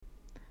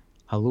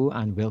Hello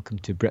and welcome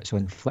to Brits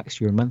on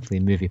Flicks, your monthly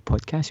movie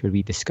podcast where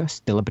we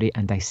discuss, deliberate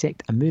and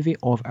dissect a movie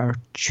of our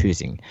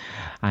choosing.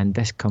 And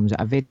this comes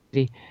at a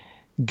very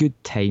good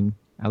time,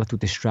 a little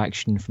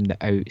distraction from the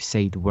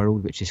outside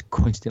world which is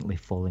constantly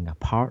falling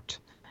apart.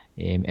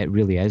 It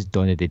really is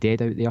Dawn of the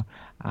Dead out there.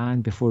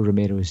 And before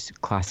Romero's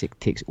classic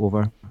takes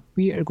over,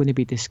 we are going to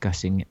be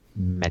discussing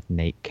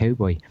Midnight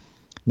Cowboy.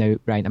 Now,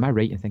 Ryan, am I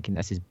right in thinking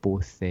this is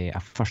both a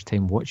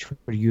first-time watch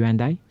for you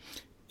and I?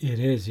 It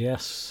is,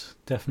 yes,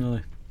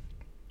 definitely.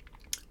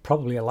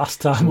 Probably a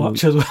last time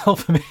watch as well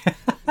for me.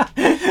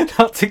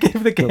 Not to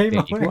give the game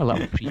away. You got a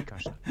little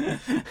precursor.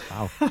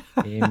 Wow.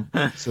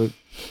 So,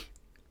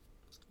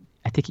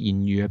 I take it you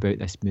knew about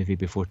this movie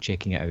before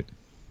checking it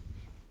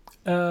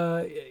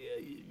out?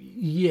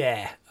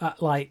 Yeah.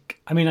 I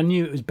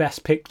knew it was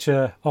Best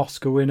Picture,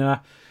 Oscar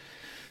winner.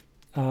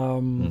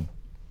 It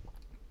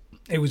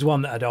was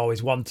one that I'd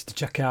always wanted to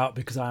check out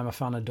because I'm a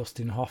fan of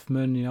Dustin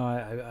Hoffman. You know,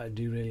 I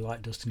do really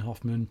like Dustin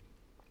Hoffman.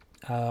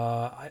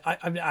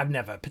 I've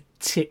never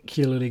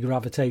particularly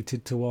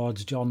gravitated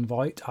towards Jon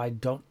Voight. I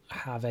don't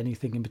have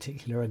anything in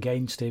particular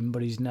against him,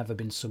 but he's never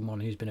been someone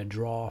who's been a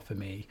draw for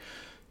me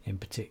in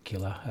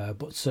particular.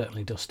 But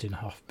certainly Dustin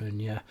Hoffman,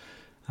 yeah.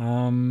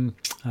 And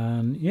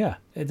yeah,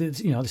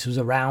 this was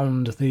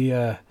around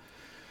the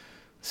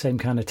same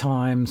kind of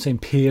time, same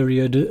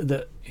period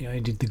that he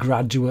did The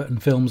Graduate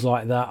and films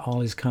like that.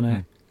 All his kind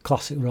of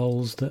classic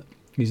roles that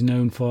he's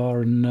known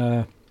for,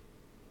 and.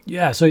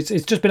 Yeah, so it's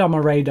just been on my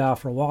radar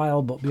for a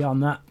while, but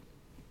beyond that,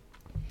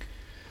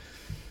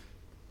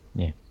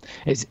 yeah,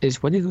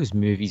 it's one of those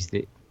movies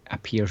that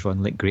appears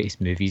on like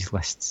greatest movies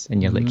lists,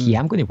 and you're like, yeah,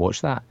 I'm going to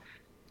watch that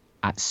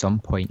at some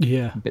point.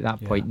 Yeah, but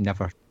that point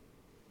never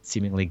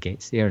seemingly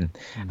gets there, and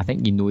I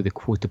think the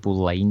quotable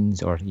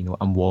lines, or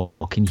I'm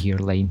walking here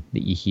line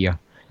that you hear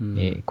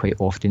quite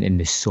often in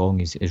the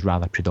song is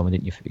rather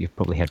predominant. You've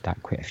probably heard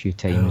that quite a few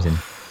times, and.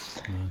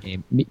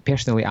 Me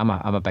personally, I'm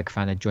a big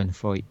fan of Jon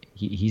Voight.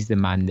 He's the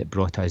man that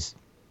brought us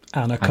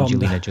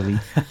Angelina Jolie.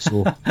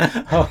 So,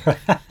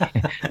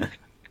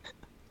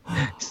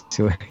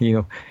 so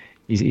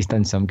he's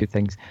done some good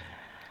things.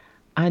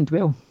 And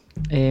well,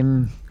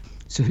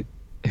 so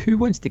who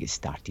wants to get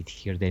started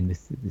here then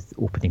with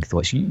opening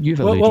thoughts?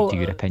 You've alluded to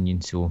your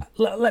opinion, so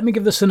let me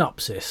give the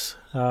synopsis.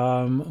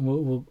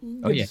 We'll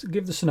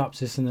give the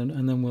synopsis, and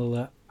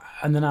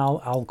then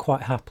I'll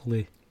quite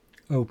happily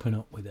open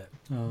up with it.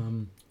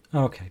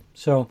 Okay,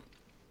 so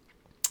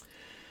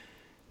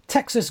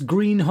Texas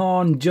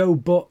greenhorn Joe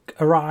Buck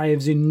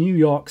arrives in New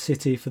York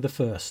City for the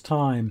first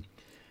time.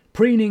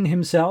 Preening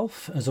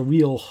himself as a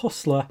real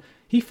hustler,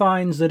 he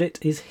finds that it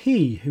is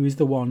he who is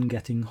the one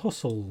getting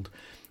hustled,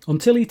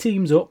 until he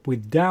teams up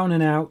with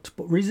down-and-out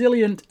but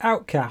resilient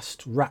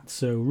outcast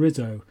Ratso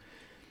Rizzo.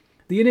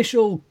 The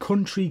initial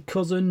country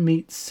cousin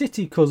meets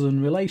city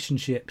cousin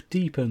relationship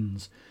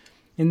deepens.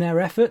 In their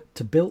effort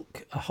to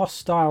bilk a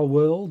hostile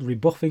world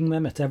rebuffing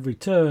them at every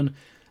turn,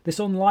 this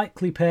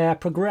unlikely pair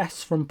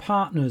progress from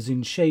partners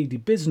in shady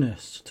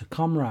business to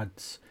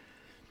comrades.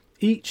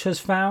 Each has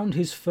found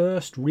his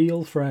first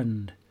real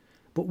friend,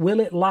 but will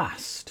it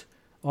last,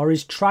 or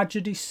is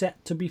tragedy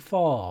set to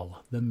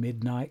befall the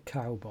Midnight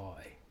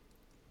Cowboy?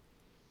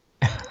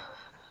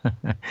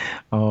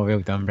 Oh, well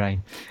done,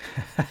 Brian.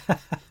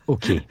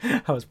 Okay.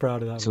 I was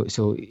proud of that.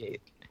 So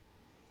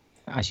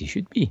as you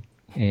should be.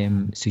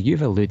 So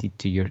you've alluded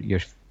to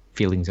your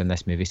feelings on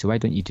this movie, so why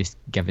don't you just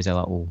give us a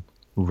little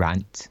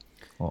rant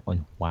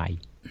on why?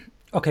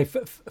 Okay,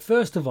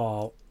 first of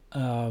all,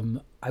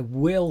 I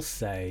will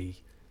say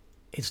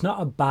it's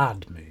not a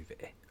bad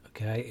movie.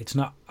 Okay, it's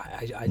not.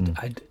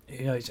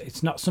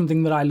 It's not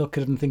something that I look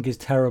at and think is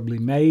terribly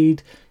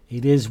made.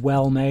 It is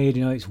well made.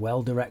 It's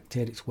well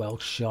directed. It's well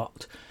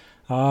shot.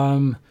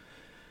 But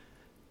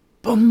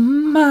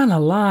man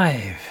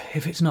alive,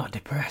 if it's not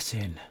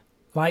depressing,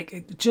 like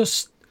it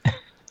just.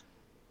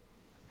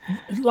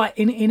 Like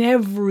in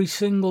every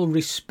single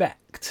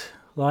respect,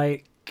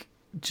 like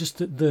just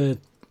the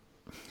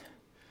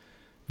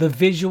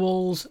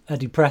visuals are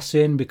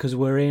depressing because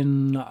we're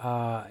in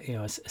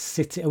a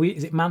city.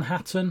 Is it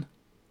Manhattan?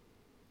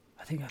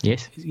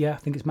 Yes. Yeah, I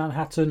think it's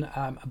Manhattan.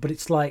 But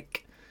it's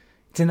like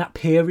it's in that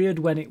period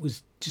when it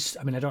was just.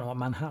 I mean, I don't know what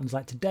Manhattan's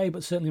like today,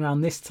 but certainly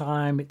around this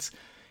time, it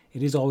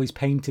is always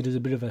painted as a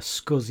bit of a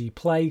scuzzy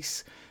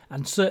place.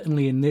 And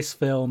certainly in this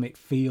film, it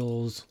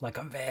feels like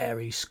a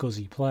very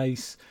scuzzy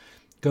place.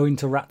 Going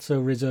to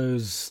Ratso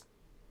Rizzo's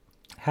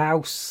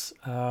house,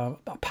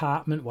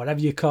 apartment, whatever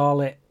you call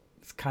it,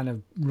 it's kind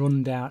of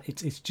run down.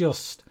 It's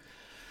just,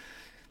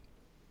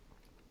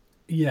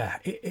 yeah,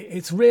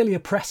 it's really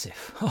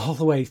oppressive all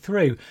the way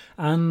through.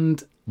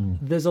 And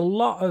there's a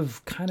lot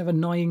of kind of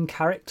annoying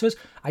characters.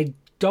 I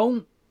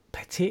don't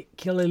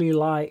particularly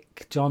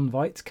like Jon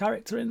Voight's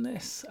character in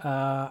this.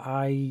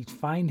 I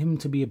find him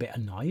to be a bit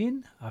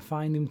annoying. I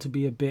find him to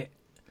be a bit,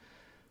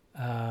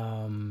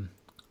 I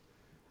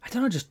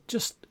don't know,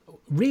 just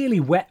really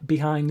wet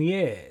behind the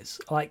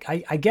ears. Like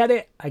I get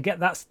it. I get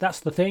that's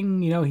the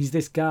thing. He's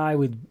this guy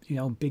with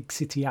big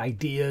city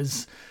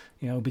ideas.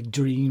 big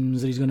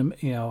dreams that he's going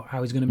to,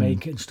 how he's going to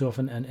make it and stuff.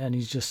 And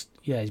he's just,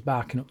 he's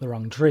barking up the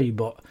wrong tree.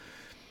 But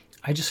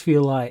I just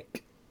feel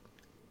like,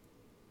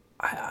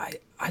 I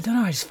don't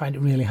know, I just find it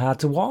really hard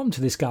to warm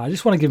to this guy. I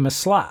just want to give him a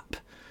slap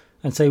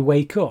and say,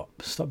 wake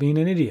up, stop being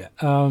an idiot.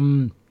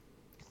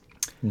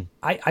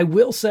 I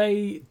will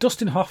say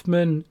Dustin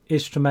Hoffman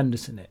is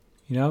tremendous in it.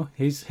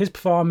 His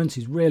performance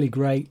is really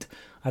great.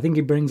 I think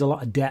he brings a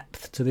lot of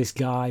depth to this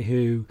guy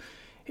who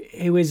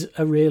is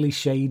a really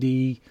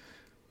shady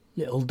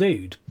little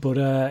dude.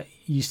 But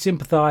you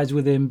sympathise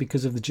with him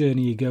because of the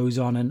journey he goes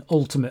on and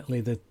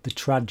ultimately the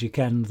tragic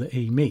end that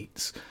he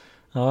meets.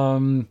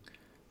 But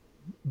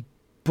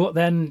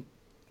then,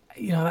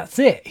 that's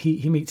it.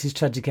 He meets his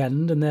tragic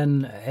end and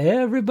then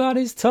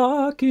everybody's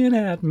talking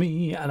at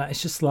me. And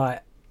it's just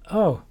like,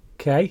 oh,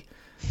 okay,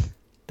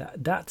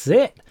 that's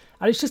it.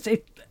 And it's just,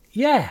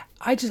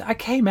 I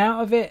came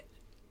out of it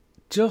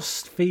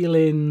just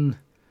feeling,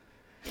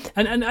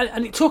 and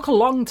it took a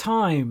long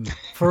time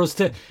for us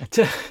to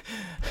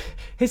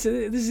this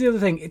is the other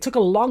thing. It took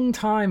a long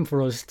time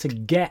for us to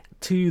get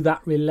to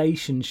that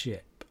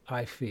relationship.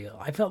 I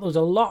felt there was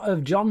a lot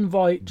of Jon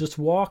Voight just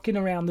walking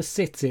around the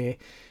city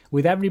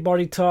with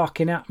everybody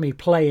talking at me,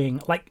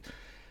 playing like.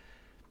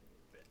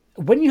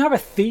 When you have a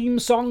theme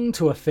song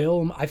to a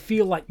film, I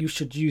feel like you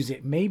should use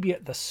it maybe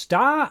at the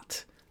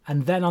start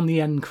and then on the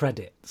end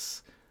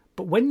credits.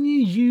 But when you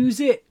use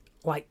it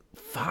like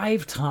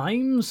 5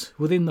 times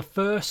within the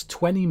first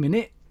 20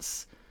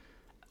 minutes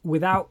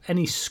without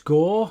any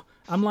score,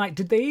 I'm like,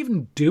 did they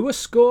even do a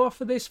score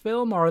for this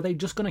film, or are they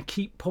just going to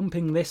keep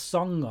pumping this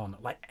song on?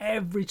 Like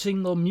every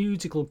single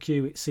musical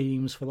cue, it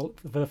seems, for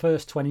the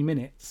first 20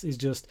 minutes is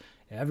just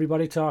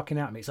everybody talking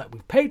at me. It's like,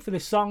 we've paid for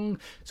this song,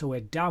 so we're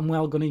damn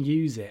well going to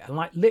use it. And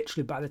like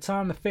literally by the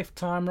time the 5th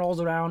time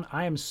rolls around,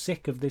 I am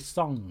sick of this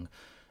song.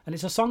 And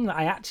it's a song that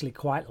I actually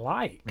quite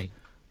like. Right.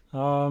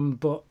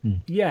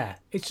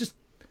 It's just,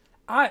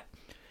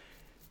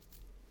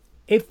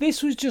 if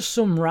this was just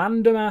some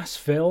random ass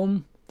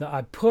film that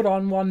I put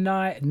on one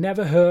night,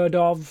 never heard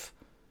of,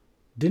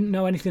 didn't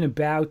know anything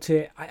about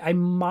it, I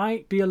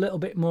might be a little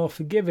bit more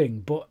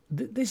forgiving. But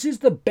this is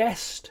the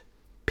best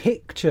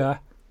picture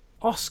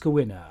Oscar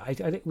winner. I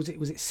think was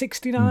it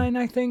 69?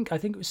 I think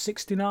it was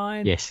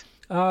 69. Yes.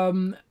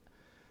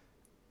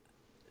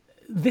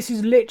 This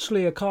is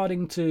literally,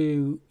 according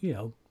to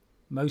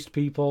most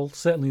people,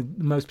 certainly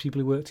most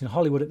people who worked in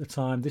Hollywood at the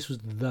time, this was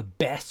the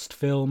best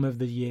film of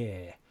the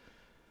year.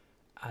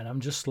 And I'm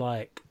just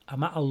like,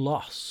 I'm at a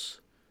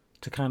loss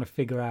to kind of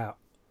figure out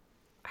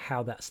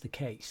how that's the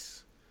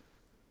case.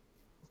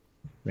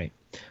 Right.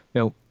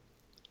 Well,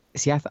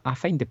 see, I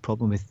find the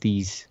problem with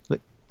these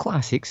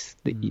classics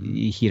that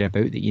you hear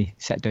about, that you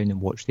sit down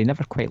and watch, they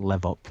never quite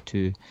live up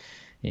to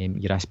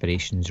your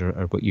aspirations or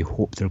what you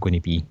hope they're going to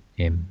be.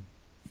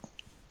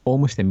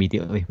 Almost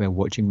immediately while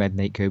watching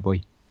Midnight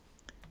Cowboy,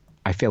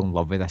 I fell in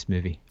love with this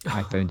movie.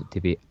 I found it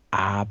to be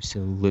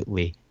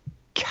absolutely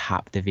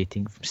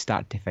captivating from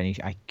start to finish.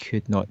 I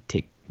could not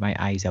take my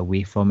eyes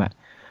away from it.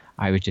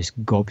 I was just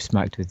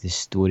gobsmacked with the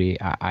story.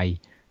 I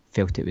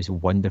felt it was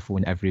wonderful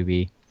in every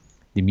way.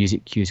 The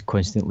music cues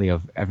constantly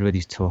of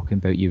everybody's talking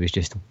about you was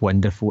just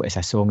wonderful. It's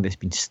a song that's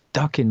been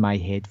stuck in my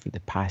head for the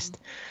past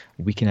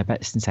week and a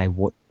bit since I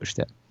watched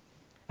it.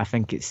 I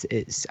think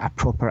it's a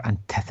proper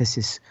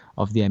antithesis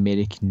of the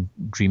American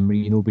dream,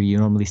 where you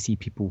normally see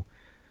people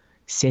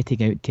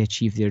setting out to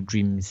achieve their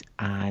dreams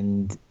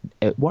and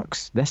it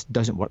works. This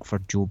doesn't work for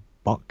Joe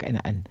Buck,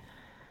 and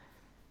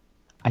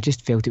I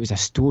just felt it was a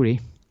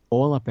story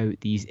all about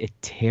these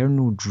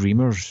eternal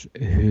dreamers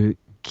who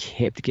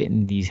kept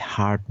getting these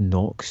hard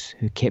knocks,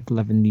 who kept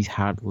living these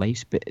hard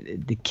lives, but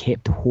they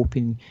kept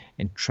hoping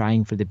and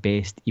trying for the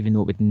best, even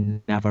though it would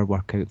never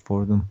work out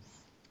for them.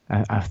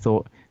 I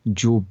thought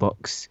Joe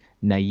Buck's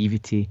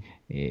naivety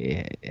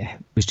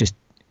was just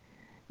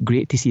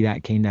great to see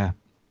that kind of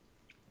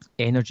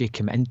energy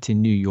come into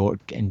New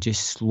York and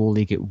just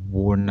slowly get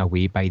worn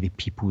away by the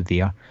people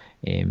there.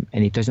 And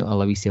he doesn't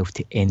allow himself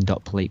to end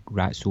up like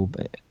Ratso,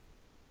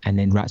 and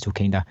then Ratso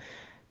kind of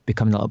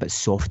becoming a little bit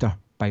softer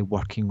by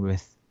working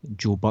with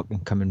Joe Buck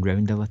and coming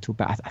round a little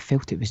bit. I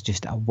felt it was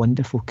just a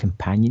wonderful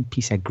companion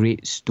piece, a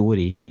great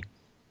story,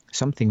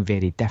 something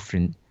very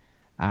different,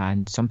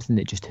 and something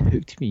that just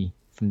hooked me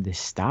from the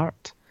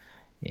start.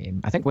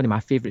 I think one of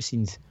my favourite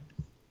scenes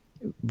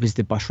was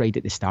the bus ride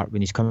at the start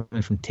when he's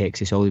coming from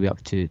Texas all the way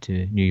up to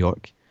New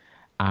York.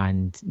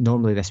 And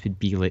normally this would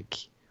be like,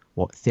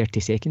 30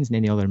 seconds in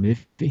any other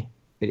movie,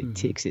 but it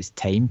takes its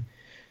time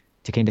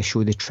to kind of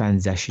show the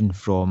transition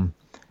from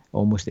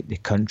almost like the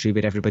country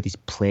where everybody's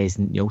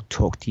pleasant, you all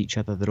talk to each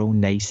other, they're all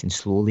nice, and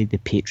slowly the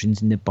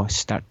patrons in the bus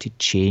start to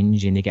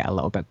change and they get a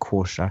little bit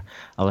coarser,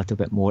 a little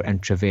bit more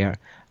introvert,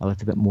 a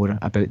little bit more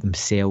about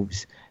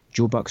themselves.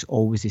 Joe Buck's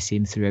always the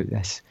same throughout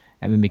this.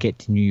 And when we get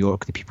to New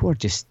York, the people are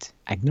just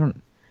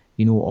ignorant,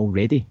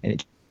 already. And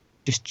it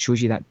just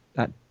shows you that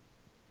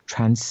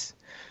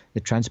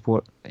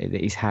transport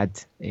that he's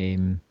had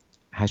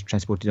has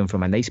transported them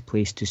from a nice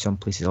place to some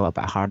places a little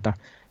bit harder.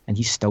 and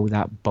he's still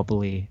that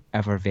bubbly,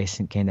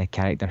 effervescent kind of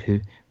character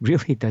who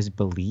really does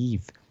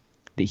believe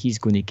that he's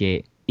going to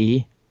get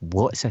A,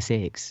 lots of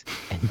sex,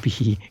 and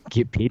B,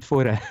 get paid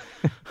for it.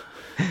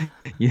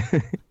 you,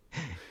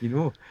 you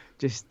know,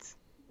 it's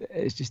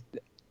just,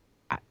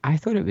 I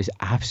thought it was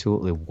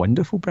absolutely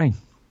wonderful, Brian.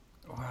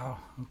 Wow.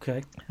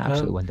 Okay.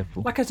 Absolutely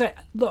wonderful. Like I said,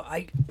 look,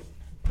 I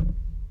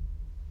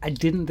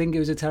didn't think it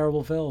was a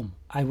terrible film.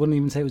 I wouldn't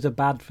even say it was a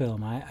bad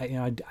film.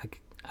 I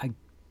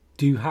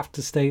do have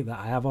to state that.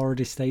 I have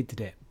already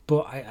stated it,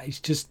 but it's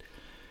just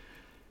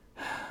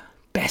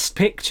best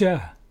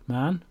picture,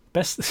 man.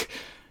 Best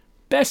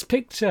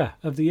picture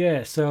of the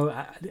year. So,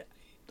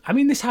 I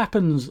mean, this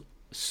happens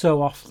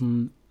so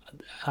often.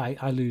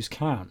 I lose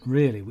count,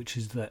 really, which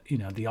is that, you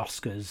know, the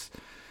Oscars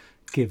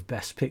give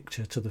best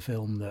picture to the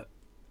film that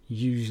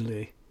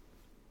usually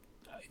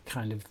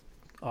kind of,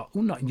 well,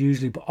 not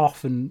usually, but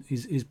often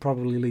is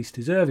probably least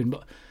deserving.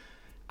 But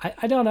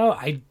I don't know.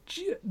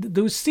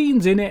 There was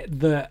scenes in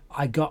it that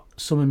I got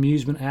some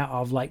amusement out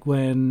of, like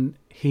when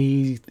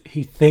he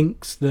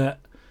thinks that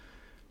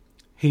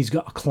he's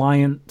got a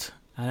client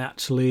and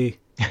actually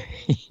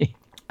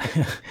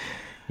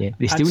yeah,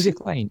 they steals a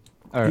client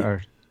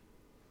or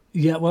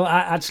yeah, well,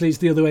 actually it's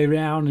the other way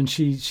around, and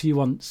she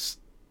wants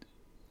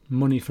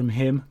money from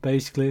him.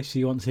 Basically,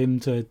 she wants him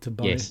to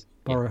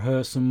borrow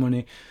her some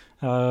money,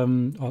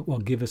 or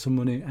give her some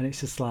money, and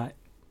it's just like,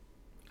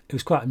 it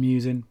was quite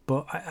amusing.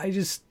 But I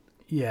just,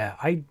 yeah,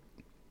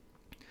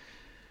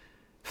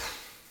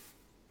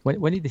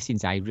 one of the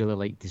scenes I really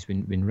liked is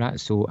when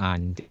Ratso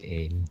and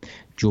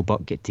Joe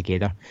Buck get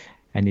together,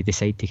 and they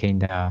decide to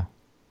kind of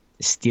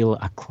steal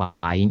a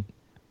client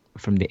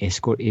from the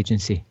escort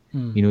agency.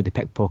 You know, they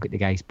pickpocket the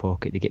guy's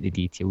pocket, they get the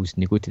details,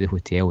 and they go to the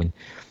hotel, and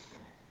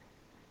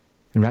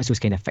Ratso's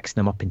kind of fixing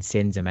him up and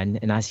sends him in,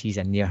 and as he's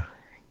in there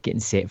getting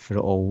set for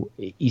it all,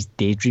 he's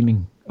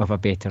daydreaming of a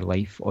better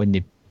life on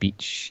the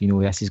beach. You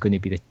know, this is going to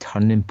be the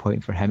turning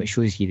point for him. It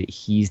shows you that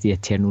he's the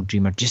eternal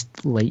dreamer,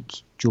 just like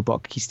Joe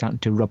Buck. He's starting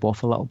to rub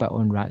off a little bit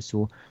on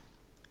Ratso,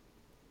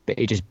 but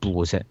he just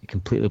blows it,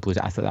 completely blows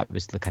it. I thought that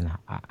was like an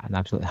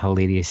absolutely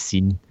hilarious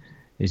scene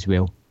as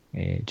well.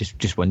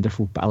 Just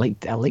wonderful. But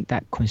I like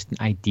that constant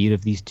idea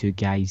of these two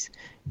guys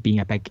being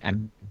a big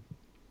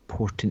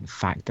important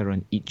factor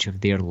on each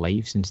of their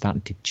lives and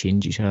starting to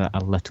change each other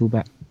a little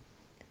bit.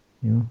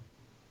 You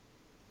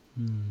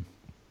know.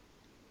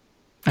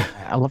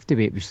 I loved the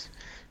way it was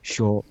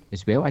shot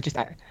as well.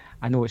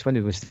 I know it's one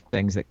of those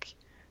things, like,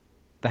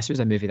 this was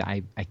a movie that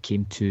I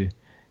came to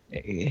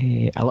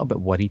a little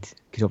bit worried,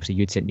 because obviously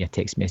you'd sent me a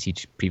text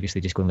message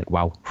previously just going like,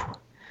 wow,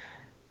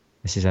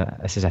 this is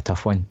a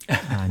tough one,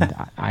 and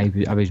I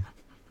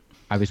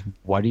was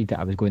worried that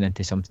I was going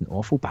into something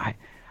awful, but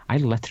I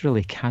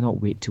literally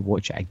cannot wait to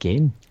watch it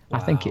again. Wow.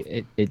 I think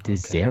it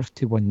deserved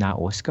to win that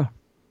Oscar.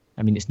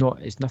 I mean, it's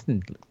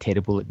nothing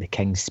terrible like The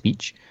King's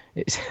Speech.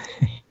 It's,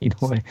 you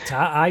know,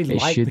 I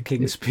like The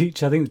King's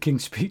Speech. I think The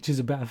King's Speech is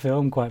a better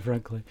film, quite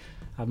frankly.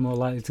 I'm more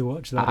likely to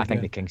watch that. I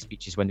think The King's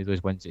Speech is one of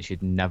those ones that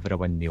should never have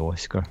won the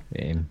Oscar.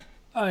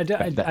 I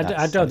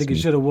don't think it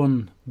should have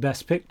won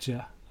Best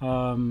Picture.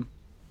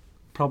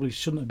 Probably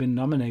shouldn't have been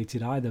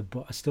nominated either,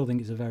 but I still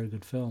think it's a very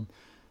good film.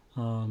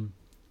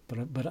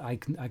 But I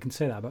can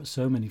say that about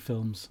so many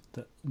films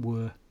that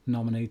were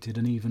nominated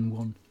and even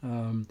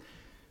won.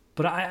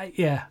 But I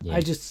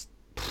just,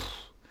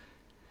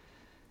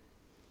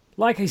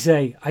 like I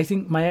say, I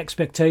think my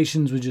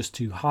expectations were just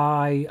too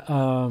high,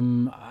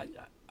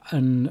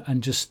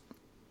 and just,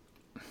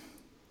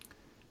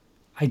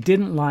 I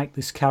didn't like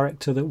this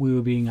character that we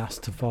were being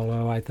asked to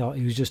follow. I thought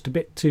he was just a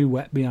bit too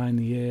wet behind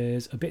the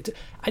ears,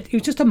 he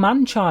was just a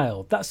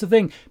man-child. That's the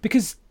thing,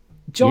 because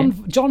Jon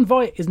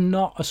Voight is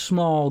not a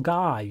small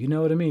guy. You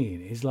know what I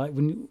mean? He's like,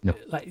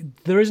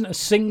 there isn't a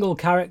single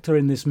character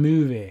in this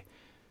movie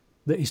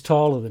that is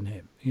taller than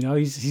him. You know,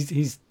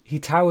 he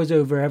towers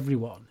over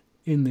everyone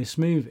in this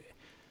movie.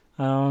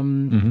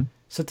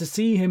 So to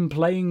see him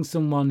playing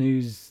someone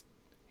who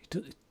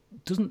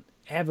doesn't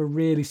ever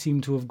really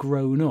seem to have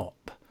grown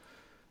up,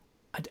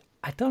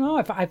 I don't know.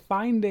 I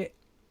find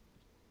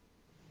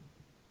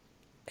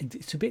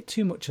it's a bit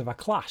too much of a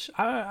clash,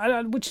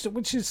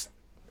 which is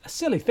a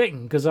silly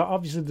thing, because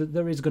obviously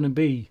there is going to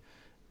be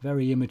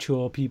very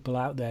immature people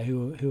out there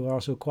who are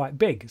also quite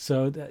big.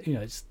 So you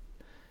know, it's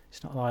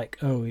not like,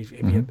 oh, if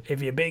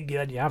you're big,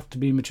 then you have to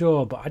be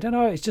mature. But I don't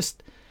know. It's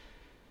just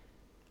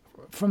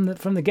from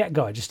the get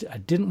go, I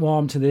didn't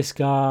warm to this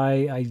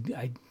guy.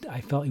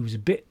 I felt he was a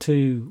bit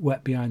too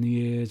wet behind the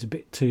ears, a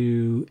bit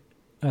too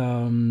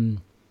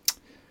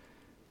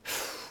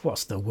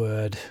what's the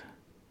word?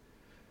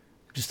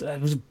 Just,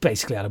 it was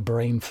basically had a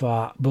brain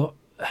fart. But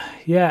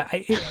yeah,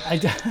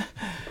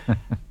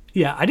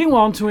 yeah, I didn't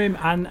want to him,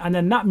 and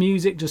then that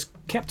music just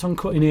kept on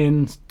cutting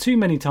in too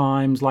many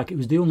times, like it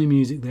was the only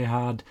music they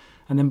had.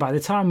 And then by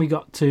the time we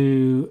got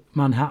to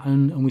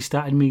Manhattan and we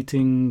started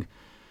meeting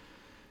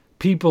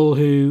people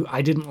who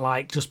I didn't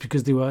like just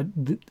because they were,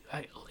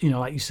 you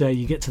know, like you say,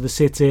 you get to the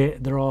city,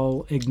 they're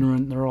all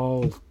ignorant, they're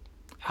all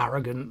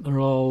arrogant, they're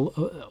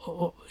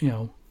all, you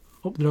know,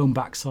 up their own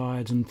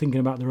backsides and thinking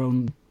about their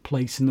own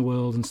place in the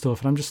world and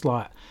stuff. And I'm just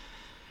like,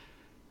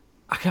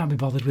 I can't be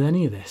bothered with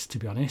any of this, to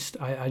be honest.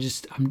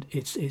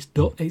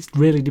 It's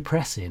really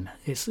depressing.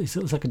 It's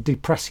like a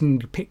depressing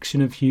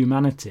depiction of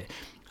humanity,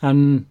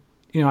 and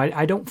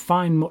I don't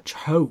find much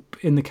hope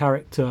in the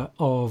character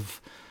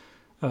of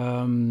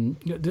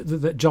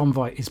that Jon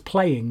Voight is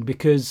playing,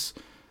 because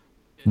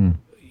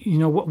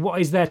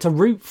what is there to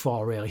root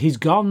for, really? He's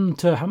gone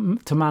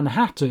to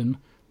Manhattan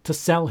to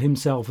sell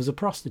himself as a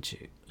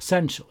prostitute,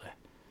 essentially.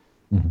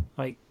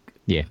 Like,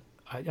 yeah.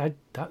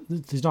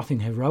 There's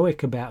nothing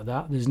heroic about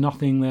that. There's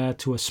nothing there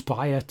to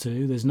aspire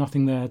to. There's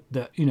nothing there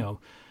that,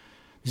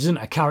 this isn't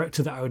a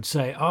character that I would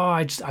say,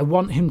 I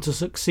want him to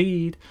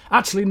succeed.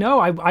 Actually, no,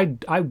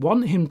 I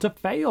want him to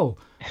fail.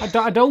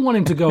 I don't want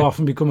him to go off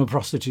and become a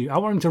prostitute. I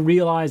want him to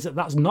realise that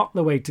that's not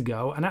the way to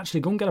go, and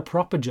actually go and get a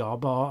proper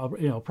job, or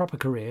a proper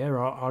career,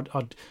 or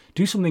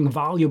do something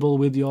valuable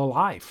with your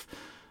life.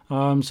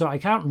 So I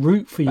can't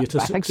root for you to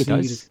succeed. I think he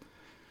does.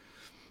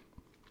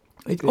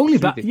 It's only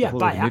by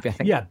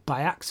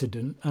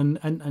accident,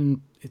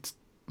 and it's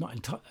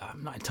not.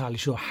 I'm not entirely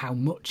sure how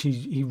much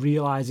he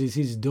realizes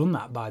he's done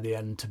that by the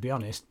end, to be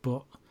honest.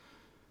 But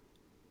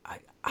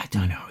I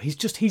don't know. He's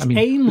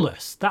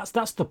aimless. That's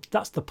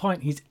the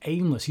point. He's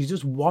aimless. He's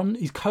just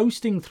he's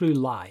coasting through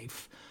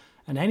life,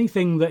 and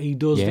anything that he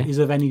does that is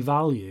of any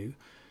value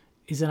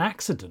is an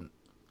accident.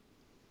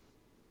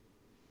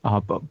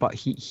 But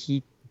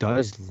he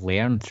does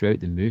learn throughout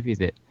the movie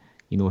that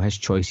his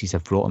choices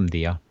have brought him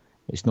there.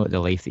 It's not the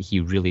life that he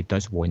really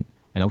does want,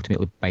 and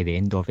ultimately by the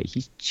end of it,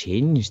 he's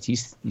changed.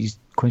 He's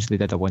constantly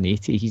did a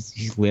 180.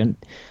 He's learned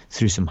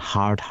through some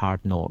hard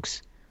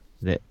knocks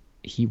that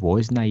he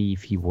was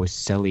naive, he was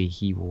silly,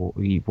 he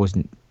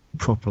wasn't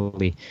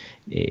properly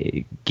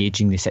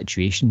gauging the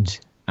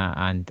situations,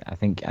 and I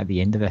think at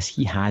the end of this,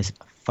 he has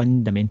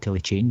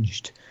fundamentally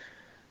changed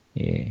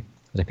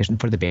as a person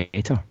for the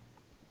better.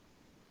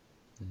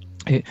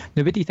 Now,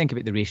 what do you think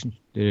about the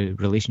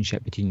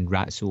relationship between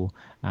Ratso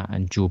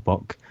and Joe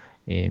Buck?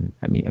 I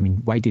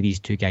mean, why do these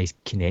two guys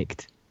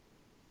connect?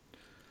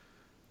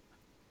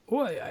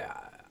 Well,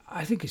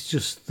 I think it's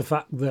just the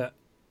fact that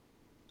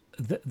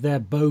they're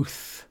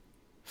both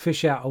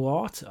fish out of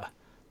water,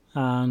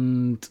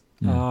 and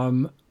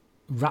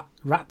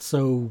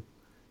Ratso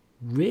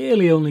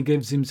really only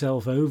gives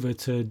himself over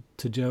to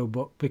Joe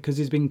Buck because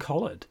he's been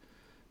collared,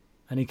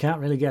 and he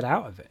can't really get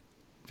out of it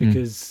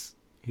because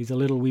he's a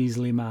little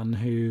Weasley man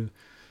who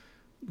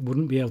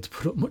wouldn't be able to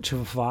put up much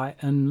of a fight,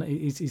 and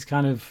he's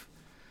kind of.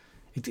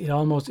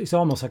 It's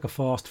almost like a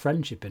forced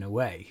friendship in a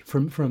way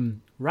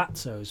from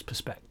Ratso's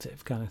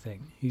perspective, kind of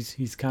thing.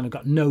 He's kind of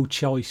got no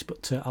choice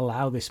but to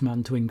allow this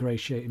man to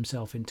ingratiate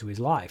himself into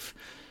his life,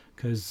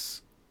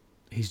 because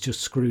he's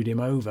just screwed him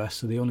over.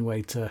 So the only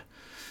way to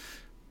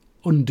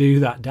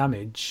undo that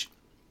damage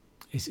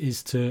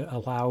is to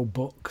allow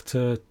Buck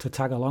to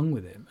tag along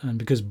with him, and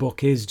because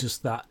Buck is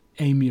just that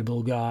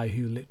amiable guy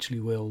who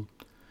literally will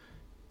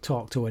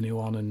talk to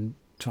anyone and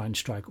try and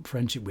strike up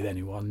friendship with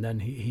anyone, then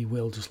he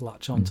will just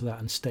latch onto that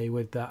and stay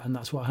with that, and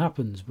that's what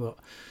happens. But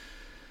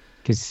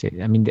because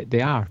I mean, they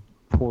are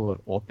polar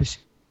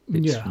opposites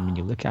when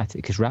you look at it.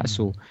 Because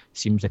Ratso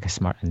seems like a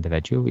smart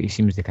individual. He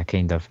seems like a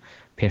kind of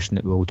person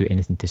that will do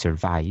anything to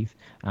survive,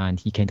 and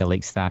he kind of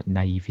likes that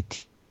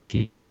naivety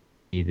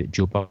that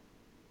Joe Buck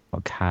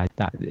had,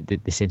 that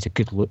the sense of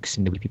good looks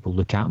and the way people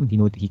look at him.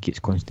 That he gets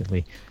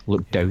constantly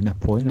looked down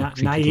upon.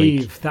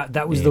 Naive. Like,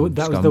 that was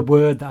the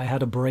word that I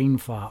had a brain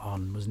fart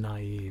on, was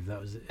naive. That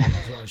was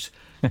what I was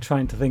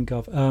trying to think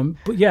of.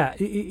 But yeah,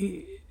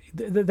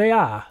 they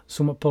are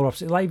somewhat polar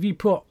opposite. Like if you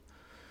put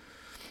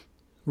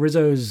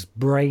Rizzo's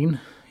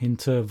brain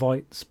into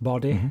Voight's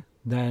body,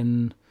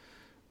 then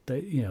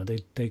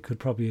they could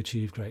probably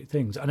achieve great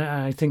things. And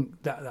I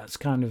think that's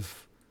kind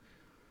of.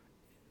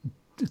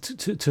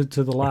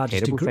 To the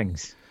largest degree.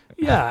 Things.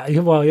 Yeah,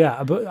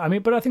 but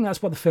I think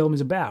that's what the film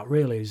is about.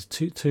 Really, is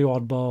two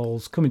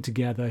oddballs coming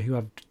together who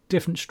have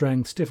different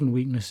strengths, different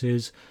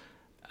weaknesses,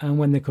 and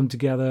when they come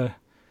together,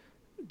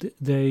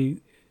 their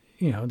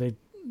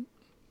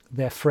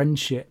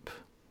friendship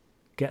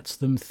gets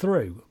them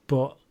through.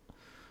 But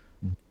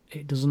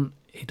it doesn't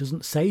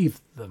save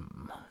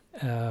them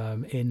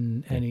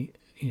in any.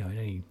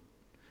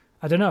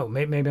 I don't know.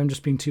 Maybe I'm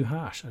just being too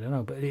harsh. I don't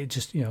know, but it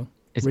just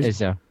Is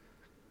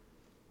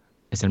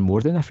there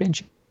more than a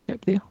friendship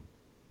there?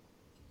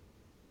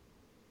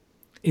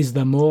 Is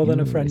there more than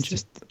a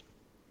friendship?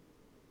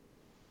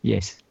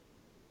 Yes.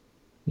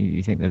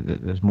 You think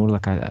that there's more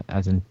like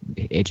as in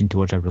edging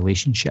towards a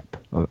relationship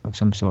of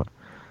some sort?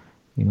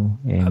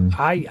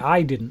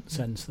 I didn't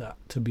sense that,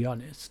 to be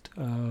honest.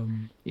 I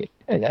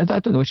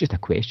don't know. It's just a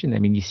question. I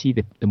mean, you see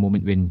the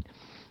moment when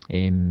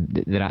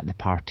they're at the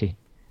party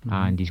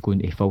and he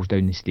falls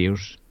down the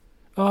stairs.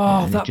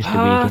 Oh, that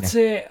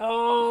party!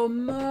 Oh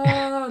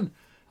man.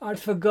 I'd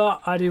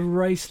forgot. I'd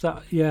erased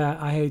that. Yeah,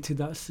 I hated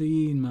that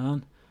scene,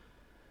 man.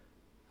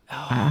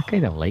 I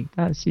kind of like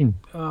that scene.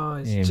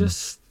 Oh, it's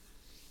just...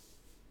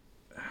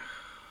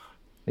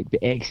 like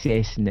the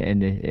excess and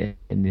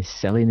the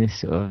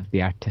silliness of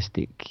the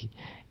artistic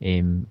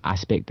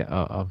aspect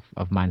of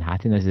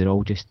Manhattan, as they're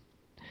all just,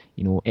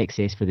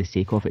 excess for the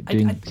sake of it,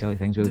 doing silly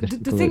things where there's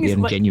people out there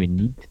in genuine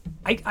need.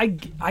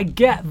 I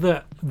get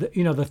that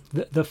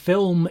the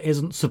film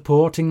isn't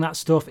supporting that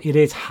stuff. It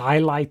is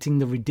highlighting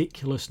the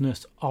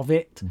ridiculousness of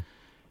it,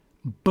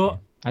 but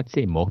I'd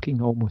say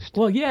mocking almost.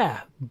 Well,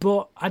 yeah,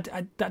 but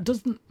that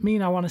doesn't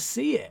mean I want to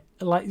see it.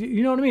 Like,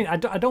 you know what I mean? I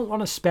don't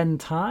want to spend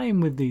time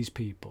with these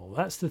people.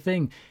 That's the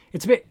thing.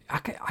 It's a bit,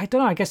 I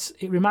don't know, I guess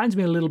it reminds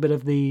me a little bit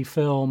of the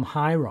film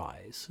High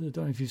Rise. I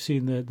don't know if you've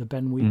seen the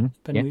Ben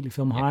Wheatley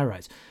film High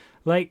Rise.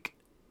 Like,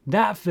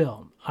 that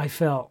film, I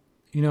felt,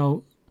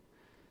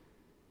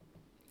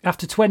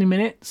 after 20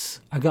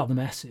 minutes, I got the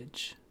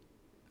message.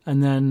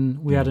 And then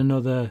we had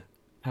another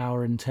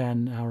hour and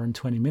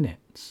 20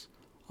 minutes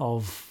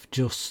of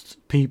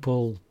just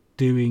people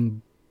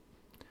doing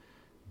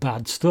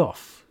bad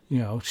stuff,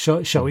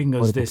 showing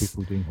us this.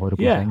 People doing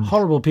horrible things.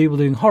 Horrible people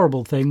doing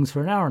horrible things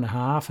for an hour and a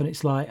half. And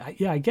it's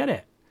like, I get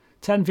it.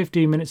 10,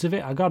 15 minutes of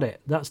it, I got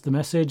it. That's the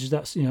message.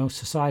 That's,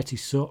 society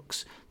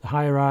sucks. The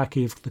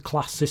hierarchy of the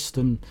class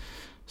system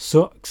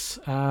sucks.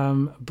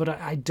 But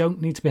I don't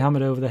need to be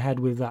hammered over the head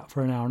with that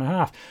for an hour and a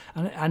half.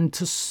 And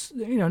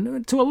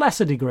to a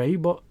lesser degree,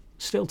 but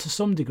still to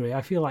some degree,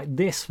 I feel like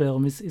this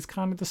film is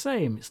kind of the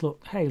same. It's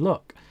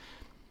look,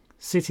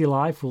 city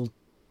life will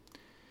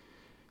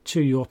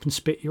chew you up and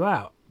spit you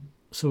out.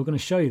 So we're going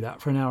to show you that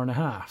for an hour and a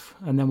half.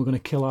 And then we're going to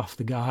kill off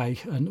the guy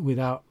and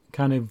without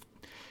kind of,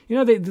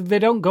 they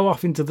don't go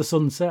off into the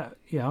sunset.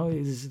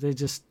 They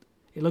just,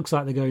 it looks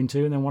like they're going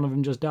to, and then one of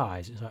them just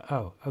dies. It's like,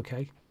 oh,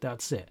 okay,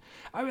 that's it.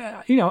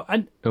 I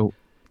mean,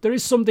 there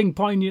is something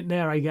poignant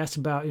there, I guess,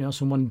 about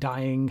someone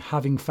dying,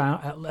 having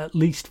found at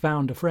least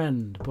found a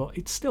friend, but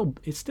it's still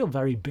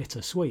very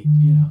bittersweet,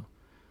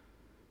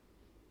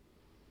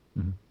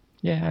 Mm-hmm.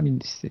 Yeah, I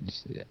mean,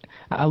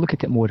 I look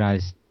at it more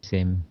as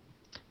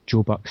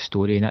Joe Buck's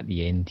story, and at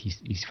the end,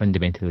 he's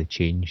fundamentally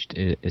changed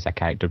as a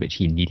character, which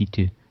he needed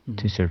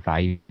to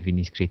survive, and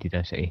he's created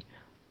a sort of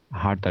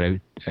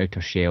harder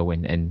outer shell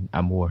and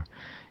a more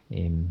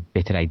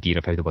better idea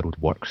of how the world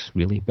works,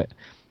 really. But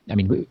I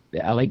mean,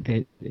 I like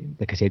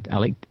like I said, I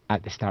liked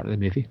at the start of the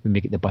movie when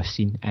we get the bus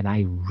scene, and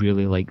I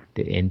really like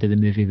the end of the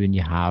movie when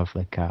you have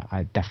like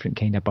a different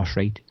kind of bus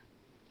ride.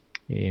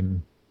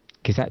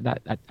 Because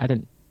I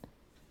didn't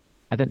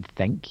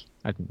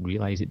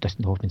realise that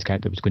Dustin Hoffman's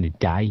character was going to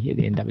die at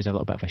the end. That was a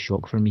little bit of a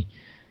shock for me.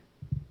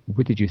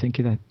 What did you think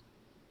of that?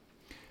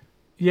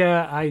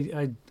 Yeah,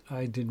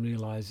 I didn't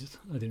realise it.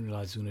 I didn't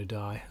realise he was going to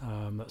die.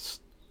 That's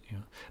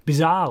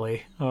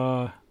bizarrely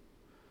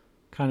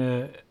kind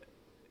of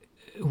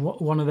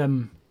one of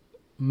them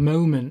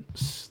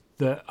moments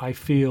that I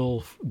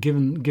feel,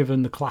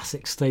 given the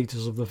classic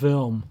status of the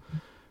film,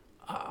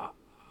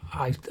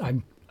 I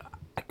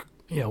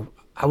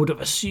would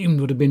have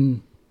assumed would have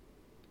been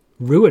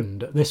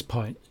ruined at this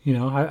point.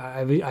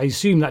 I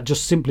assume that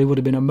just simply would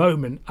have been a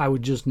moment I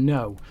would just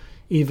know,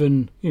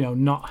 even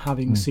not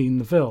having seen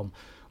the film.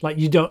 Like,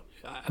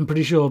 I'm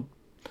pretty sure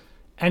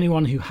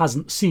anyone who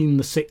hasn't seen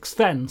The Sixth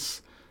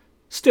Sense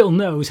still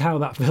knows how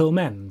that film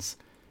ends,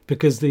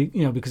 because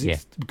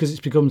it's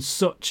become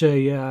such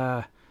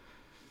a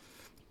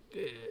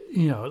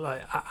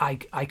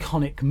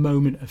iconic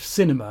moment of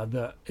cinema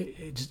that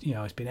it's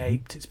been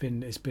aped, it's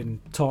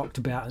been talked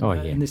about,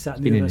 and this, that,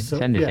 and the other. It's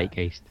in the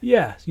zeitgeist.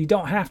 Yeah, so you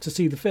don't have to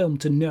see the film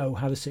to know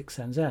how The Sixth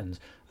Sense ends.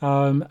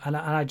 And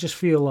I just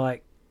feel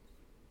like,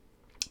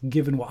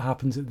 given what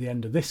happens at the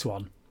end of this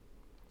one,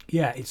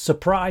 it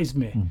surprised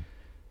me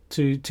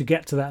to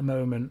get to that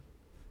moment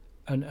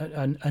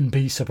and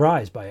be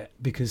surprised by it,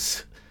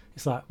 because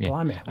it's like,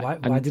 blimey, why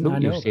didn't I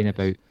know? What you're saying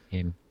about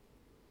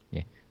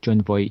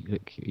John Voight,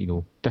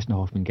 Dustin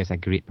Hoffman gives a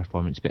great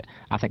performance, but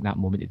I think that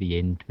moment at the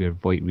end where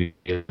Voight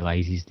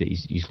realises that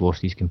he's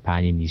lost his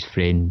companion, his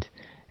friend,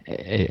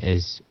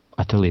 is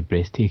utterly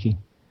breathtaking.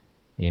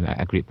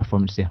 A great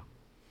performance there.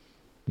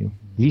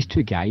 These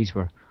two guys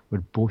were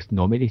both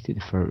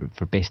nominated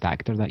for Best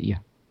Actor that year.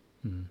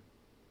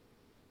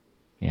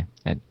 Yeah,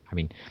 and I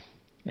mean,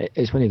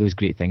 it's one of those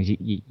great things.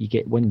 You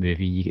get one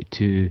movie, you get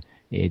two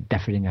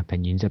differing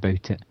opinions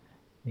about it.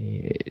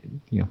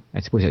 I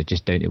suppose it's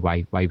just down to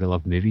why we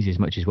love movies as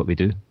much as what we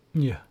do.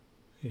 Yeah.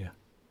 Do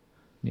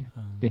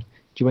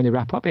you want to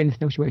wrap up?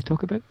 Anything else you want to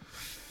talk about?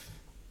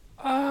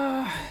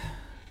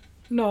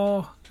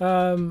 No.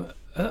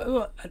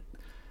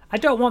 I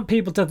don't want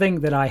people to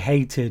think that I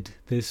hated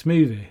this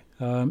movie.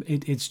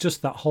 It's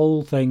just that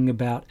whole thing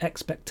about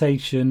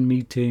expectation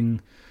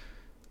meeting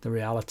the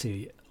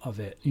reality of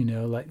it.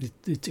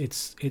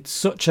 It's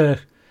such a.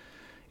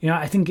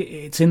 I think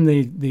it's in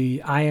the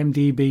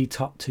IMDb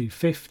top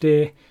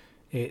 250.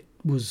 It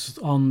was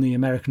on the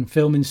American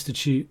Film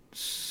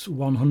Institute's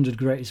 100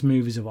 greatest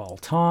movies of all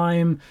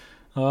time.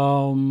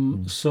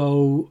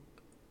 So,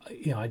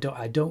 I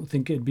don't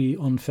think it'd be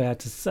unfair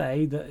to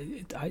say that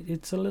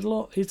it's a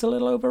little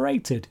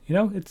overrated.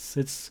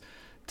 It's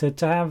to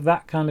have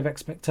that kind of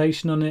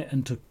expectation on it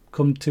and to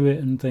come to it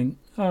and think,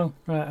 oh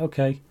right,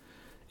 okay,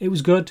 it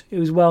was good. It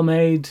was well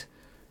made.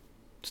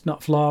 It's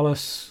not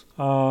flawless.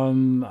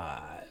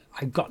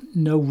 I got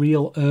no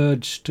real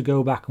urge to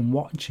go back and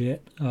watch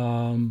it.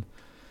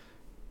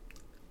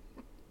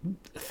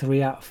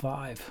 3 out of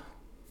 5.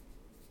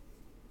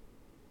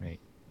 Right.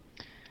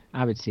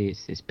 I would say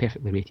it's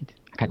perfectly rated.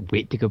 I can't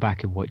wait to go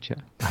back and watch it.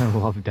 I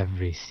loved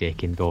every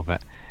second of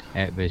it.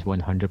 It was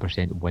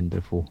 100%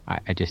 wonderful. I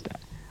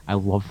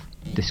love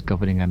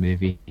discovering a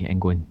movie and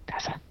going,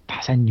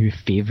 that's a new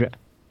favourite.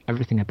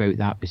 Everything about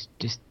that was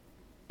just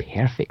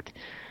perfect.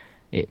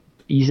 It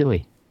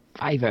easily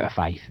 5 out of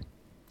 5.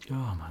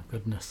 Oh my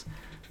goodness.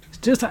 It's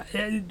just,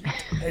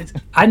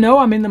 I know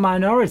I'm in the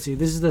minority.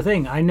 This is the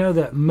thing. I know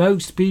that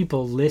most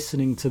people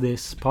listening to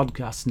this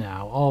podcast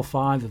now, all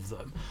 5 of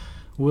them,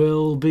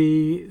 will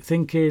be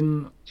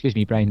thinking... Excuse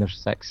me, Brian, there's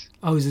 6.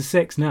 Oh, is it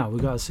 6 now?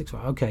 We've got a 6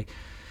 one. Okay.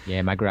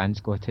 Yeah, my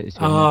grand's got it as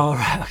well. Oh,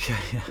 right, okay.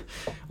 Yeah.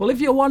 Well,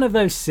 if you're one of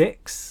those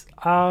 6,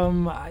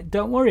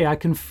 don't worry. I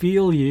can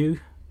feel you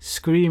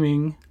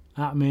screaming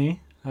at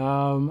me,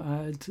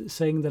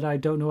 saying that I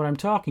don't know what I'm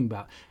talking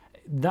about.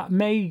 That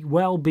may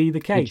well be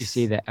the case. Would you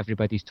say that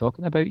everybody's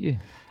talking about you?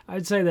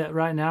 I'd say that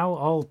right now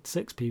all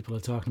 6 people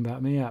are talking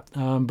about me. Yeah.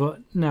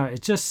 But no,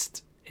 it is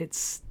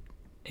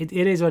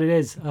what it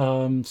is.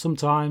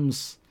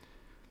 Sometimes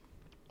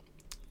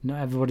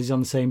not everybody's on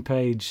the same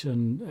page,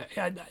 and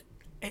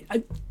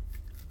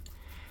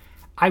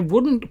I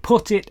wouldn't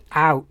put it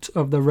out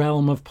of the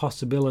realm of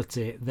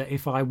possibility that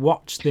if I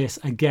watch this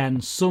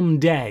again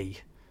someday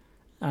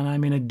and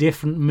I'm in a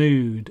different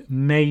mood,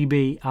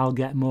 maybe I'll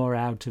get more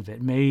out of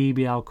it.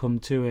 Maybe I'll come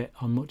to it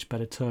on much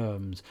better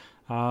terms.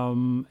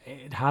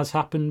 It has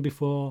happened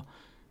before,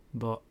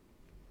 but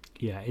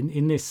yeah,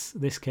 in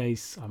this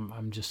case,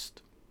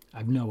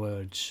 I've no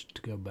urge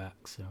to go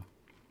back. So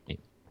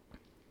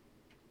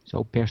it's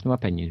all personal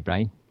opinions,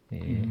 Brian.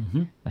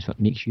 That's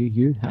what makes you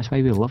you. That's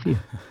why we love you.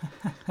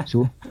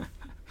 So,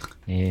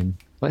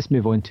 let's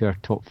move on to our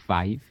top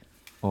 5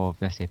 of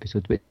this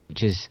episode,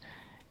 which is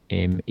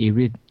a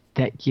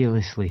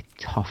ridiculously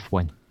tough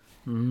one,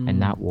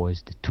 and that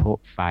was the top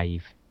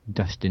 5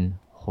 Dustin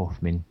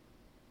Hoffman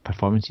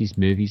performances,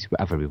 movies,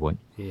 whatever we want.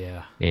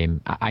 Yeah.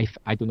 I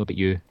don't know about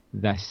you.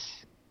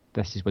 This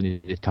is one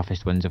of the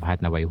toughest ones I've had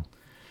in a while.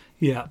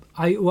 Yeah.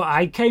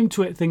 I came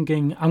to it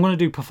thinking I'm going to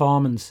do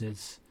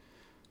performances.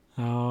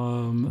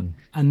 And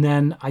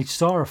then I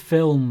saw a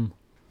film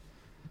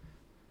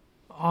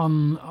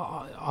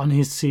on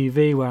his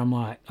CV where I'm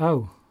like,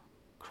 oh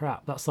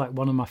crap, that's like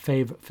one of my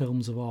favourite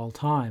films of all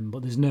time,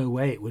 but there's no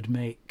way it would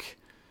make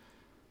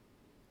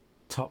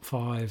top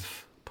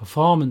 5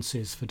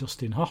 performances for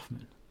Dustin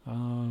Hoffman.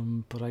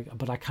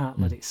 But I can't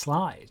let it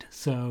slide.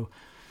 So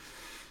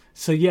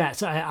yeah,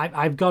 so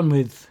I've gone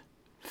with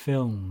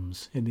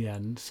films in the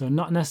end. So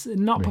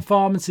not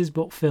performances,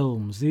 but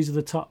films. These are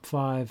the top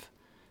 5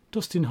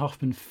 Dustin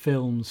Hoffman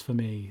films for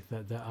me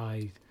that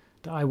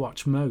I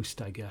watch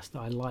most, I guess, that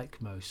I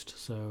like most.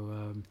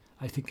 So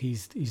I think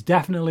he's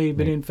definitely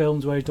been in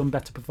films where he's done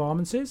better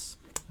performances.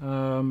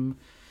 The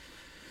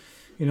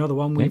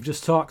one we've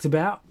just talked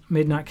about,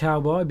 Midnight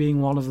Cowboy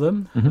being one of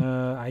them.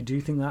 I do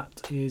think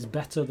that is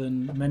better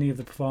than many of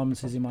the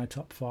performances in my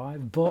top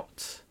 5,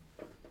 but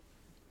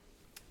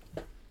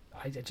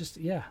I just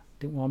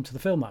didn't warm to the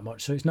film that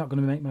much, so it's not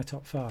going to make my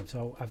top 5.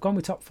 So I've gone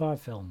with top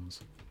 5 films.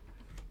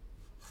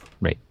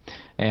 Right.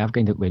 I've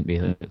kind of went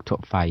with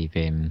top 5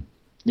 kind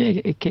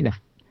of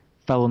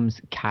films,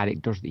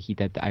 characters that he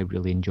did that I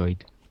really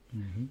enjoyed.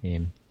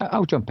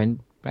 I'll jump in,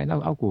 Brian.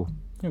 I'll go.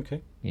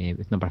 Okay.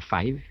 With number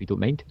 5, if you don't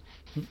mind.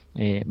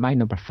 My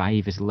number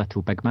 5 is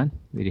Little Big Man,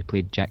 where he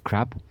played Jack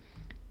Crabbe.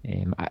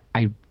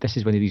 This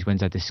is one of these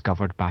ones I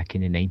discovered back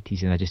in the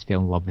 90s, and I just fell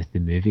in love with the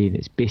movie. And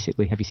it's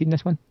basically, have you seen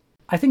this one?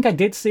 I think I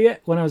did see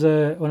it when I was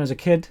a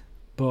kid,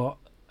 but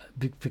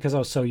because I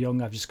was so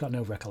young, I've just got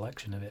no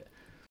recollection of it.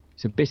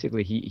 So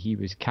basically, he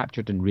was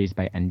captured and raised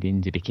by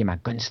Indians. He became a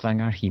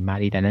gunslinger. He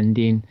married an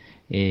Indian.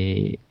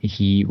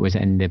 He was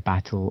in the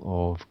Battle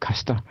of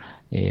Custer,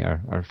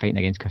 or fighting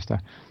against Custer,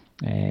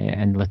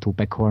 in Little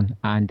Bighorn.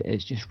 And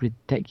it's just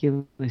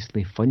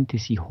ridiculously fun to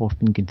see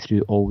Hoffman going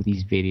through all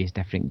these various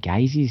different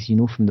guises,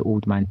 from the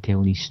old man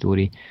telling his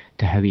story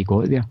to how he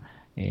got there.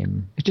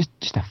 It's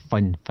just a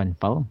fun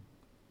film.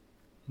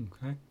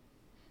 Okay.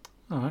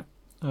 All right.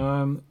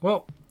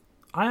 Well,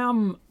 I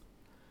am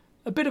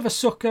a bit of a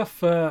sucker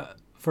for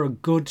a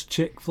good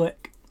chick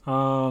flick. They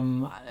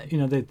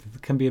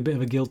can be a bit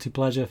of a guilty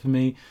pleasure for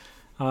me.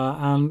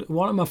 And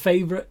one of my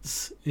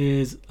favourites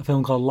is a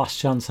film called Last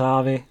Chance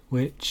Harvey,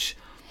 which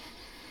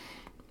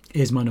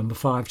is my number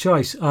 5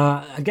 choice.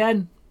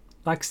 Again,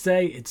 like I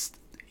say,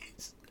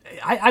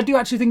 I do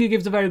actually think he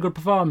gives a very good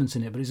performance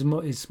in it, but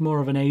it's more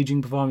of an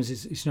aging performance.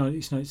 It's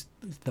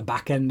the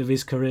back end of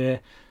his career,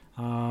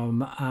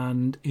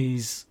 and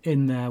he's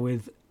in there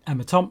with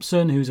Emma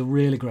Thompson, who's a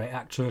really great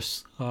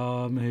actress,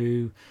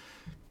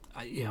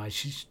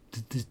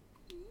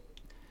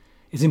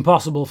 it's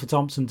impossible for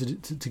Thompson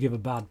to give a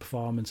bad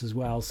performance as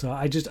well. So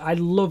I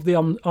love the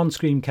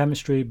on-screen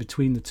chemistry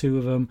between the two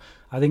of them.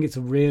 I think it's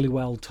a really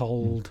well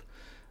told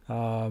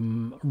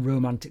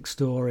romantic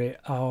story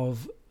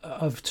of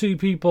two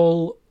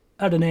people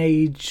at an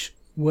age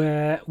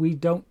where we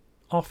don't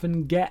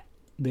often get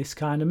this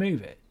kind of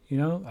movie. You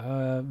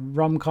know,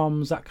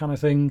 rom-coms, that kind of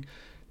thing,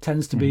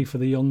 tends to be for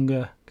the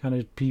younger kind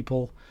of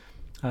people.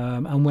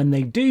 And when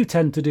they do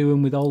tend to do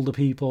them with older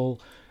people,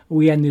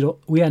 we end up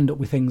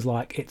with things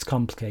like It's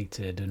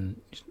Complicated and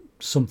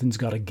Something's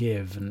Gotta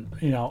Give, and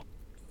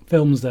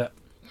films that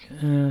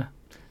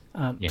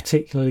aren't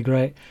particularly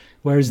great.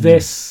 Whereas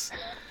this,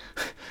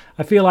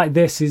 I feel like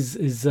this is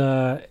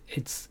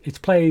it's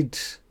played,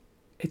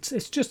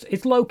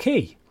 it's low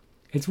key.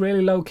 It's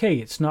really low key.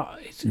 It's not.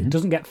 It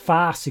doesn't get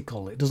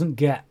farcical. It doesn't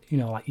get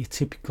like your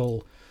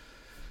typical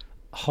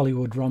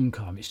Hollywood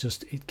rom-com. It's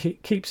just it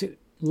keeps it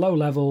low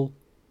level,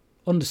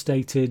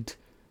 understated,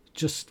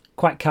 just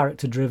quite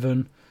character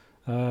driven.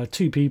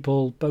 Two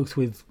people, both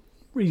with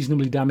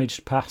reasonably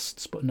damaged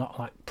pasts, but not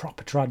like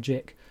proper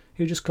tragic,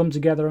 who just come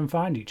together and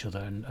find each other.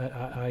 And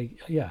I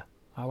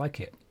like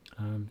it.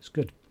 It's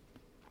good.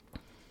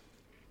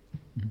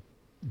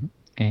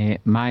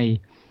 My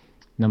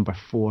number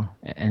 4,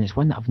 and it's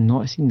one that I've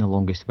not seen in the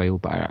longest while,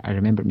 but I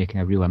remember it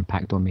making a real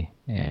impact on me,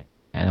 and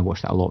I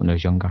watched it a lot when I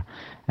was younger,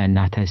 and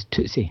that is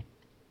Tootsie,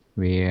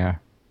 where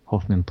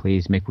Hoffman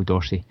plays Michael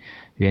Dorsey,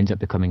 who ends up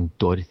becoming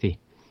Dorothy,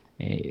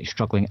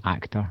 struggling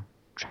actor,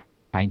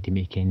 trying to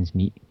make ends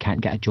meet,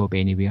 can't get a job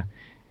anywhere,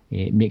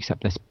 makes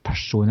up this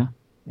persona,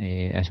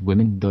 this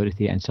woman,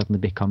 Dorothy, and suddenly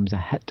becomes a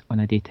hit on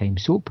a daytime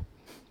soap,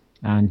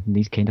 and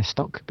he's kind of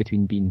stuck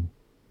between being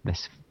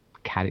this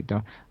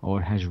character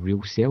or his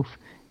real self.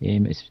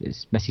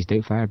 It's Mrs.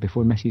 Doubtfire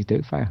before Mrs.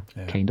 Doubtfire,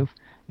 kind of,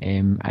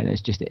 and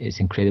it's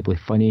incredibly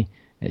funny.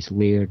 It's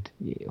layered.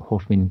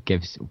 Hoffman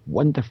gives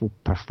wonderful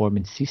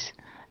performances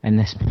in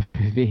this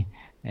movie.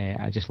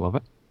 I just love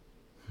it.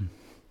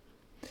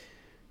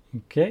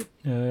 Okay,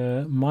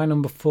 my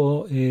number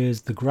 4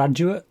 is The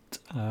Graduate.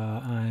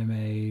 I'm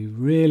a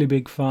really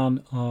big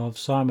fan of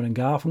Simon and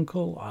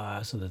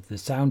Garfunkel, so the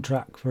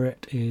soundtrack for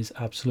it is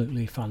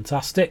absolutely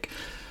fantastic.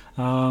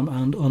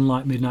 And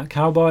unlike Midnight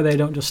Cowboy, they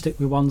don't just stick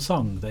with one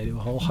song; they do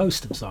a whole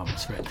host of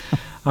songs for it.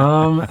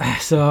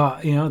 So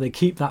they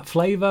keep that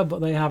flavour, but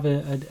they have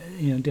a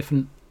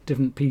different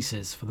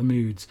pieces for the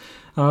moods.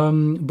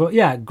 But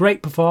yeah,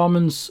 great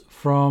performance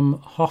from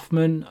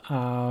Hoffman.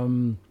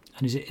 And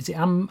is it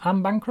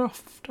Anne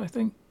Bancroft? I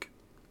think.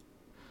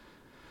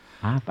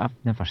 I've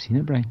never seen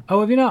it, Brian. Oh,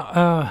 have you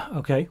not?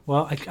 Okay.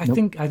 Well, I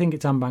think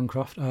it's Anne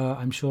Bancroft.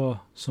 I'm sure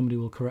somebody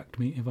will correct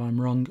me if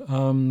I'm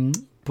wrong.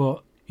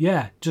 But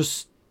yeah,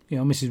 just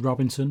Mrs.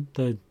 Robinson.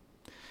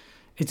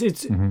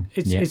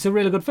 It's a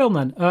really good film.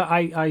 Then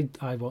I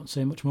won't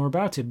say much more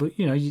about it. But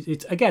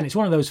it's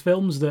one of those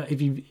films that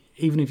even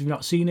if you've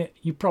not seen it,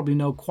 you probably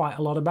know quite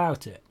a lot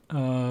about it.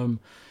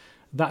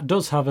 That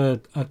does have a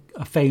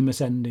famous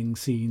ending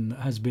scene that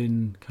has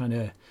been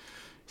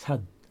it's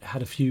had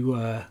a few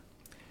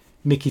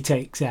Mickey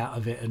takes out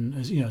of it, and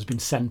has been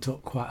sent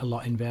up quite a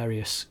lot in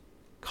various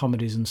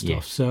comedies and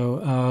stuff.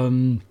 So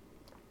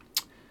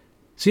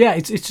yeah,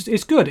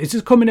 it's good. It's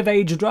a coming of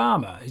age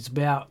drama. It's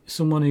about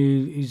someone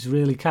who is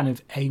really kind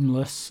of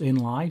aimless in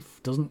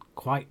life, doesn't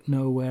quite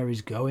know where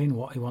he's going,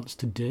 what he wants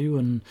to do,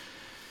 and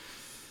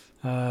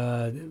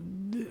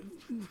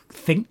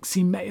thinks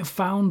he may have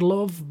found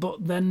love,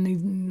 but then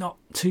he's not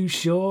too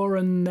sure,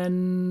 and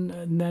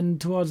then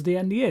towards the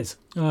end he is,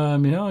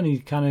 and he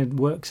kind of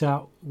works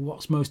out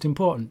what's most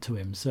important to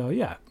him. So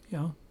yeah,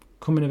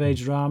 coming of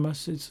age drama.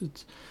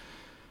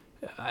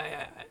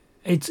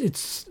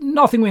 It's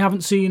nothing we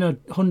haven't seen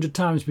 100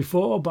 times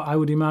before, but I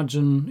would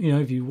imagine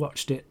if you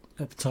watched it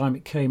at the time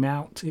it came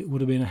out, it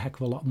would have been a heck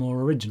of a lot more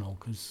original,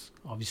 because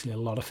obviously a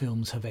lot of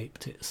films have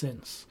aped it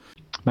since.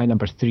 My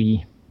number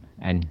 3,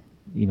 and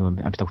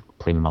I'm still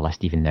playing with my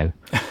list even now.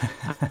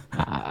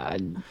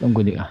 I'm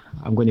going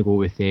to go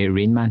with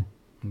Rain Man.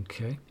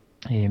 Okay.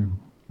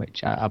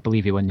 Which I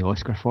believe he won the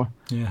Oscar for.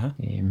 Yeah.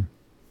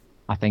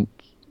 I think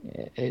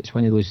it's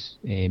one of those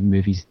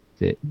movies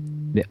that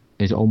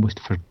is almost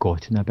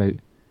forgotten about.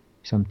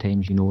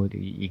 Sometimes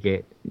you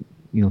get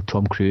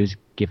Tom Cruise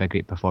gave a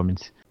great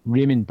performance.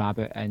 Raymond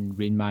Babbitt in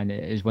Rain Man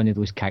is one of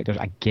those characters,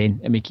 again,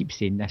 and we keep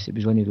saying this, it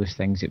was one of those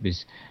things that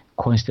was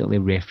constantly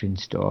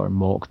referenced or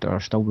mocked or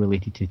still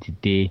related to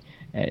today.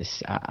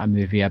 It's a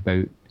movie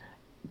about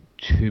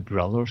two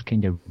brothers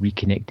kind of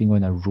reconnecting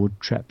on a road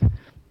trip.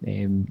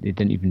 They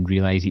didn't even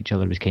realise each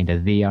other was kind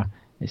of there.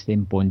 It's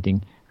them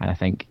bonding, and I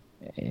think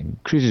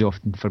Cruise is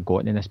often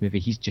forgotten in this movie.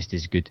 He's just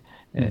as good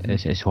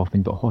as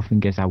Hoffman, but Hoffman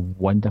gives a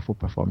wonderful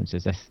performance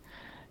as this.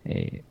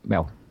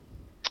 Well,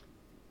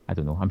 I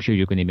don't know. I'm sure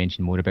you're going to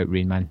mention more about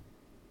Rain Man.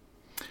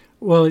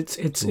 Well,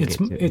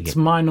 it's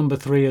my number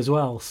 3 as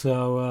well.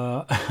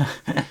 So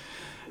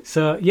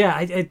so yeah,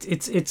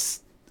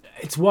 it's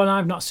one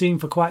I've not seen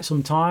for quite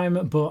some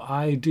time, but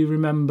I do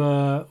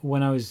remember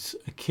when I was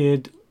a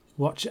kid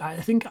I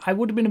think I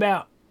would have been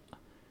about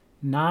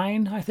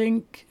 9, I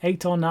think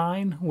 8 or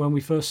 9 when we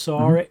first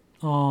saw it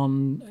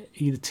on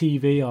either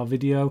TV or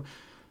video.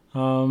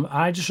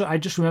 I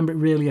just remember it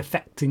really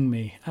affecting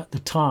me at the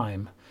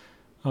time.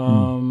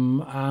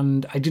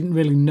 and I didn't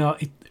really know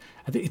it.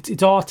 I think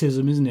it's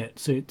autism, isn't it?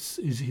 So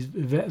he's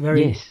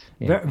very Yes,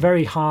 yeah.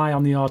 very high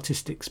on the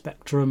autistic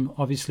spectrum.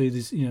 Obviously,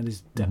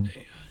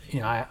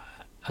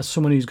 as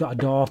someone who's got a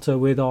daughter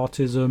with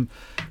autism,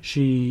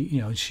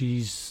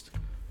 she's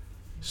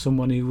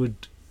someone who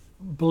would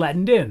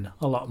blend in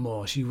a lot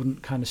more. She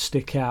wouldn't kind of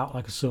stick out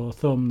like a sore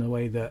thumb the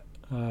way that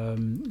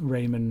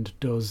Raymond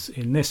does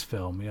in this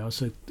film.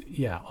 So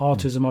yeah,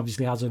 autism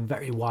obviously has a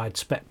very wide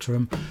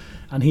spectrum,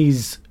 and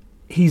he's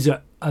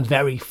at a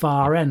very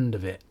far end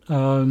of it. It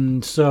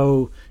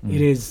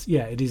is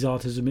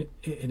autism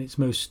in its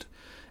most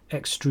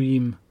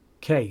extreme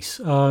case.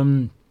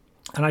 And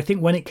I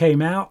think when it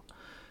came out,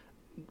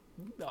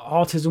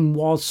 autism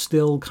was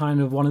still kind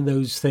of one of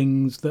those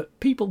things that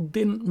people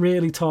didn't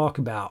really talk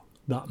about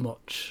that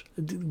much.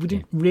 We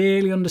didn't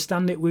really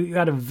understand it. We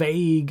had a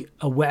vague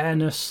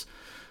awareness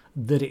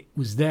that it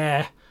was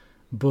there,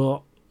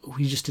 but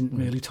we just didn't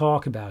really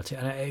talk about it.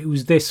 And it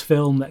was this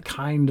film that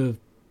kind of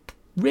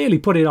really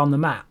put it on the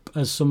map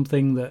as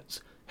something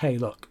that, hey,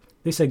 look,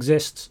 this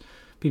exists,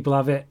 people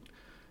have it,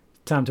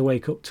 time to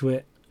wake up to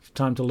it,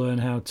 time to learn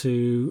how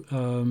to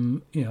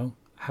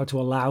how to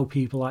allow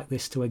people like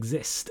this to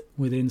exist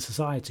within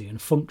society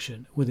and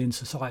function within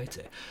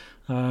society.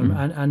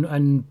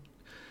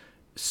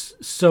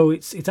 So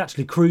it's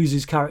actually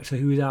Cruise's character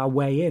who is our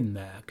way in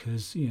there,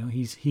 because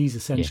he's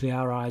essentially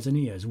our eyes and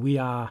ears. We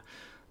are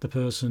the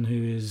person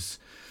who is,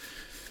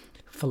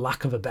 for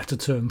lack of a better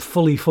term,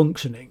 fully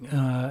functioning,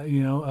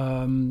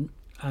 trying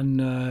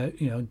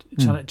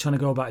to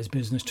go about his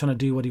business, trying to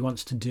do what he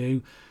wants to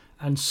do,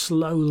 and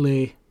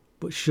slowly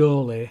but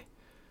surely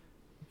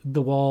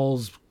the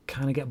walls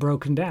kind of get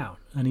broken down,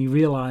 and he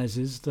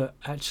realizes that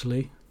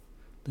actually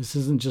this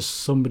isn't just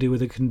somebody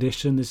with a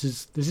condition. This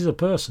is a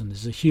person. This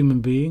is a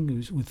human being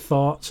who's with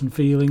thoughts and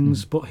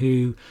feelings, but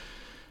who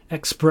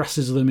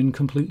expresses them in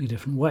completely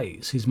different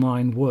ways. His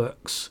mind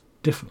works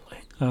differently.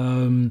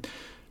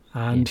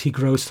 And he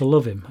grows to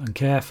love him and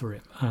care for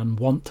him and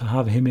want to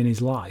have him in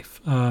his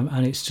life.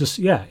 And it's just,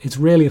 it's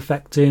really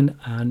affecting.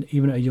 And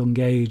even at a young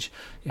age,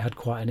 it had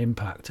quite an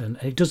impact. And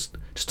it just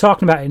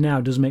talking about it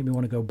now does make me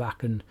want to go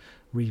back and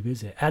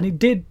revisit. And it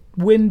did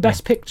win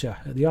Best Picture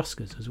at the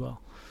Oscars as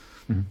well.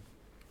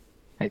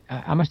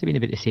 I must have been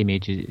about the same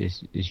age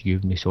as you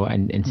when we saw it,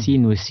 and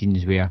seeing those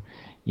scenes where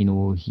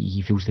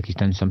he feels like he's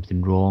done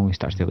something wrong, he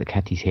starts to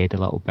hit his head a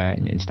little bit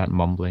and start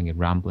mumbling and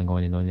rambling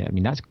on and on. I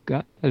mean, that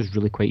is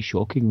really quite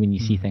shocking when you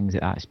see things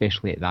like that,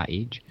 especially at that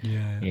age.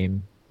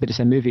 But it's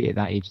a movie at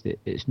that age that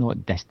it's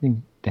not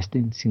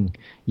distancing.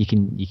 You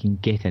can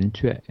get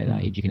into it at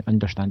that age. You can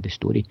understand the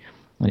story,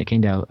 and it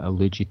kind of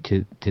alludes you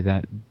to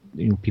that.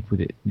 People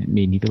that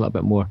may need a little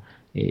bit more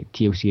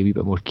TLC, a wee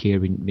bit more care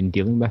when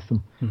dealing with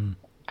them.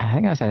 I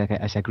think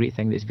that's a great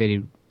thing that's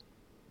very,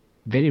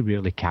 very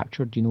rarely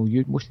captured.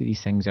 Most of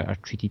these things are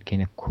treated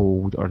kind of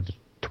cold or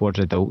towards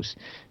adults.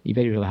 You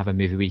very rarely have a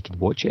movie where you can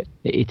watch it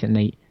at 8 at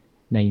night,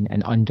 9,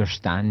 and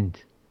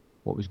understand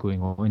what was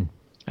going on.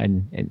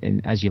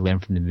 And as you learn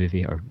from the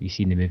movie, or you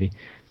see in the movie,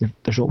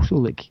 there's also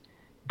like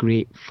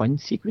great fun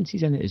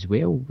sequences in it as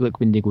well.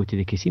 Like when they go to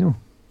the casino,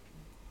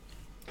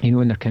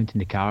 when they're counting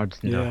the cards,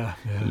 and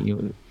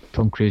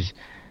Tom Cruise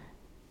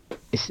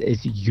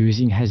is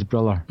using his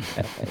brother,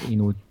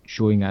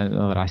 showing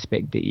another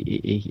aspect that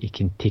he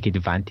can take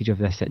advantage of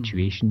this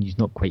situation. He's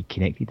not quite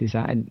connected as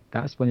that, and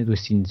that's one of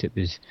those scenes that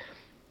was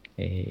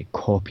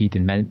copied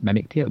and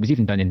mimicked here. It was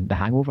even done in The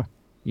Hangover.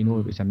 It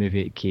was a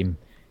movie that came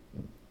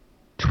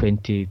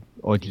 20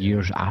 odd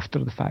years after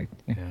the fact.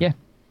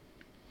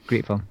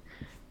 Great film.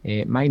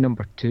 My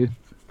number 2,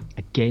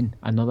 again,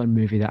 another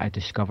movie that I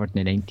discovered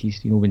in the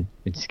 90s, when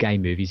Sky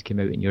Movies came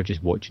out and you're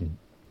just watching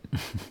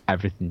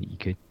everything that you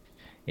could.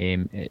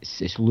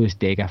 It's Louis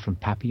Degas from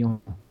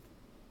Papillon.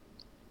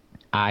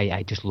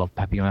 I just love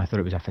Papillon. I thought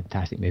it was a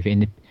fantastic movie,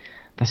 and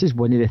this is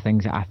one of the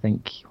things that I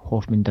think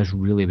Hoffman does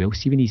really well.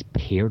 See, when he's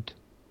paired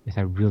with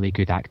a really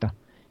good actor,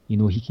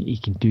 he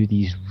can do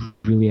these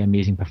really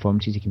amazing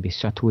performances. He can be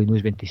subtle. He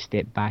knows when to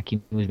step back.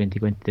 He knows when to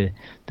go into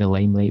the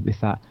limelight with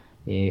that.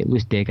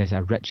 Louis Degas is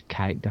a rich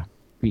character,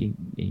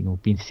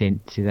 being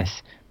sent to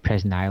this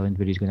prison island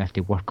where he's going to have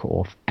to work it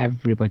off.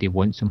 Everybody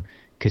wants him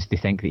because they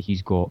think that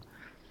he's got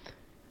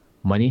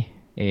money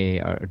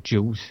or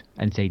jewels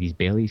inside his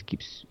belly. He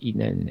keeps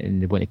eating it,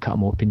 and they want to cut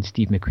him open.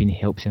 Steve McQueen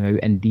helps him out,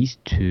 and these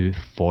two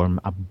form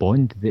a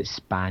bond that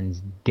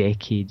spans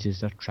decades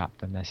as they're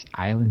trapped on this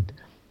island.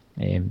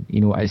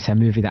 It's a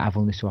movie that I've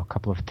only saw a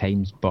couple of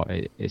times, but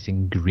it's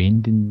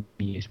ingrained in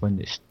me. It's one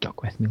that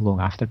stuck with me long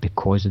after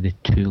because of the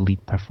two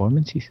lead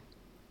performances.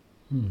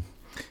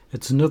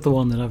 It's another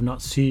one that I've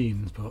not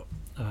seen, but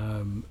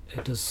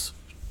it does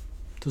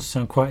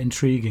sound quite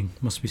intriguing,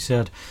 must be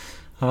said.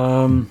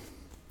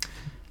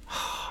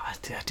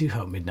 I do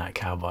hope Midnight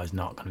Cowboy is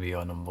not going to be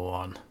your number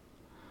 1.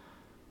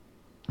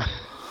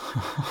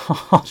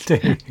 Oh,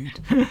 dude.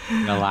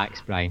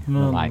 Relax, Brian.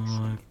 Relax.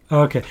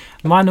 Okay,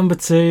 my number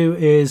 2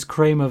 is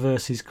Kramer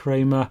versus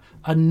Kramer,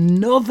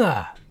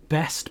 another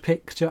Best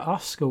Picture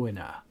Oscar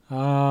winner.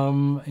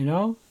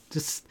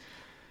 Just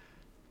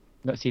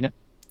Not seen it.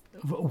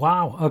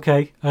 Wow.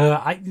 Okay.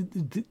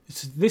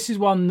 This is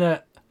one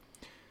that.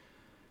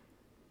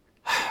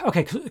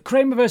 Okay,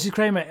 Kramer versus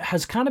Kramer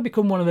has kind of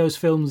become one of those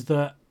films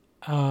that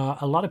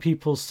a lot of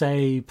people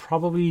say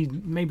probably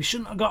maybe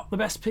shouldn't have got the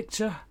Best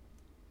Picture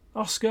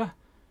Oscar,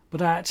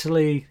 but I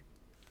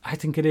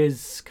think it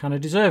is kind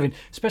of deserving,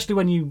 especially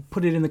when you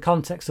put it in the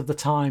context of the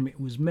time it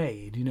was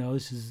made. You know,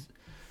 this is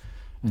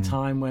a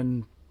time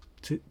when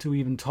to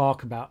even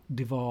talk about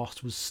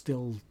divorce was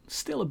still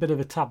a bit of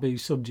a taboo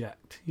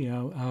subject. You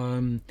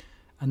know,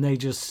 and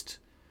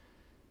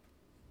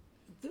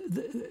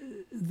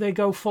they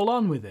go full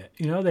on with it.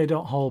 You know, they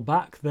don't hold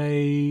back.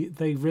 They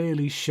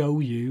really show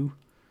you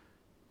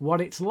what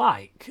it's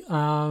like,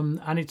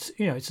 and it's,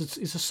 you know, it's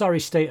a sorry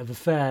state of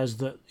affairs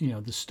that, you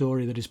know, the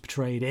story that is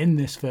portrayed in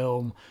this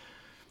film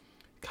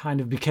kind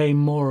of became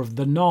more of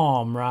the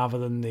norm rather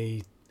than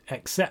the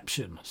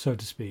exception, so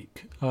to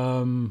speak.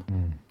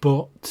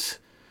 But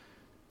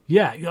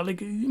yeah, you know,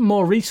 like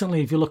more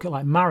recently, if you look at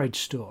like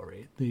Marriage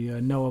Story,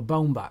 the Noah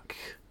Baumbach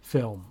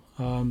film,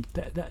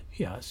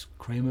 yeah, it's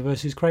Kramer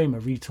versus Kramer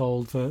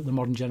retold for the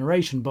modern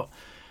generation, but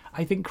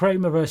I think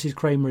Kramer versus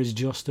Kramer is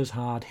just as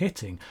hard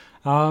hitting.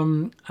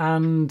 And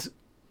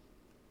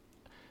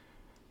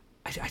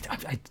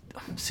I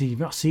see you've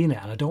not seen it,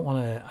 and I don't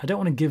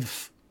want to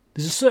give.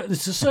 There's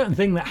a certain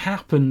thing that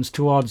happens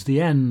towards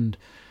the end.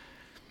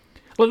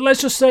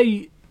 Let's just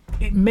say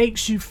it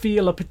makes you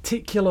feel a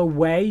particular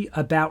way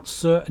about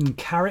certain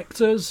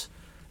characters,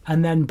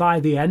 and then by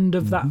the end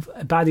of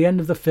by the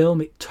end of the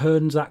film, it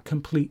turns that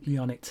completely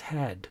on its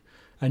head,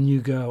 and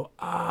you go,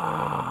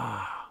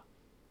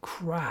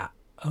 crap.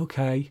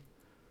 Okay,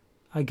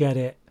 I get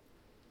it.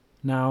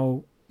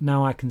 Now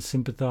I can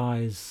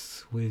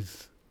sympathise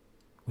with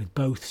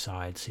both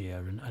sides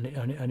here,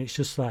 and it's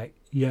just like,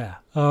 yeah.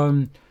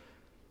 Meryl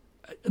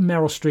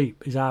Streep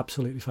is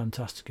absolutely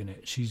fantastic in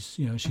it. She's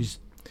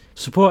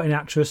supporting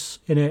actress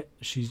in it.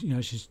 She's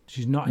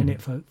not in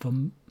it for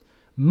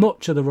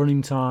much of the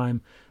running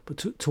time,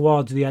 but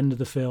towards the end of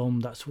the film,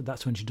 that's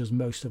when she does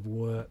most of the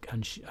work,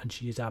 and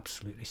she is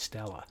absolutely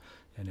stellar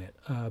in it.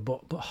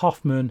 But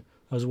Hoffman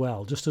as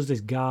well, just as this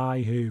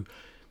guy who,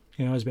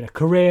 you know, has been a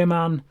career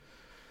man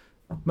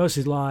most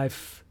of his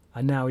life,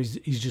 and now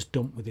he's just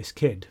dumped with this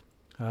kid.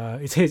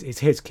 It's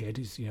his kid.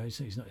 It's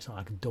not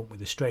like a dump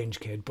with a strange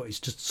kid, but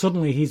it's just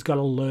suddenly he's got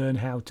to learn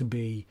how to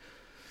be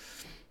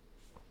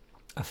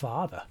a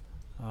father,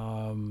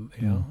 and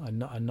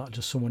not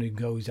just someone who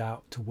goes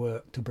out to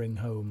work to bring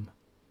home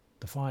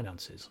the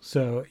finances.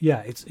 So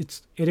yeah,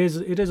 it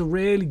is a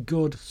really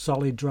good,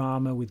 solid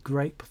drama with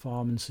great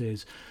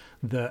performances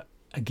that,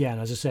 again,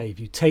 as I say, if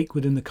you take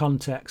within the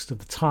context of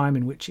the time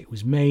in which it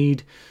was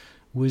made,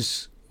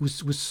 was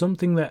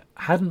something that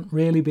hadn't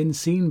really been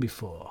seen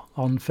before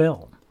on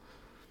film.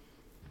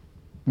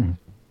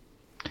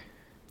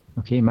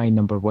 Okay, my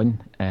number one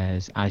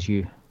is, as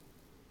you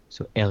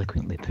so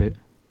eloquently put,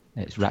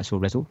 it's Ratso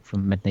Rizzo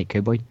from Midnight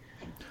Cowboy,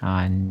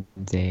 and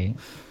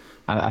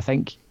I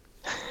think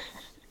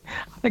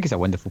it's a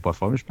wonderful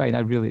performance, Brian.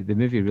 The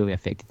movie really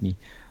affected me.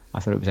 I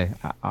thought it was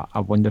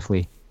a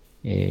wonderfully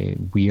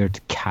weird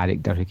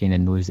character who kind of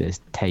knows that his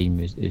time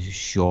is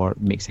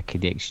short, makes a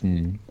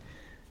connection,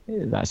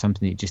 and that's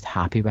something that you're just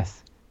happy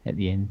with at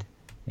the end.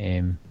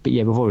 But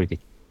yeah, we've already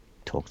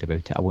talked about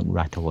it. I won't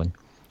rattle on.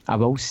 I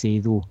will say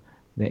though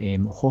that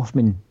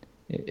Hoffman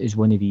is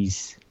one of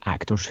these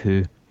actors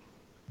who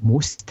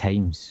most of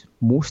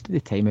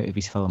the time out of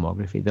his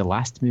filmography, the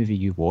last movie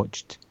you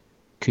watched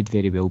could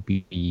very well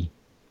be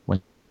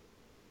one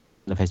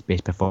of his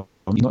best performances.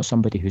 He's not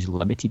somebody who's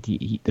limited.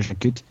 There's a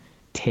good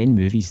 10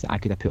 movies that I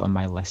could have put on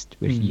my list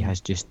where he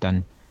has just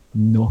done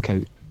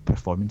knockout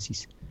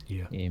performances.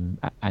 Yeah.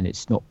 And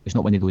it's not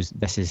one of those,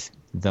 this is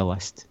the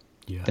list.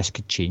 Yeah. This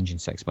could change in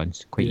 6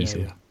 months quite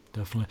easily. Yeah,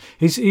 definitely.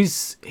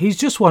 He's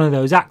just one of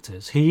those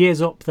actors. He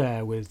is up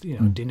there with, De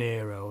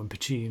Niro and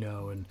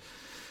Pacino and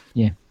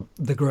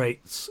the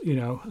greats,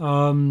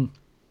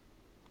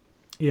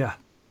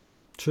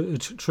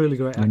 truly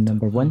great actor.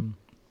 Number one?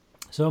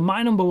 So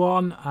my number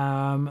one,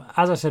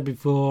 as I said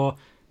before,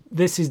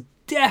 this is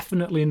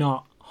definitely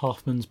not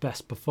Hoffman's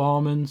best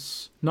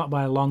performance, not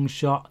by a long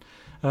shot.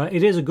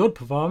 It is a good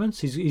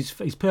performance. He's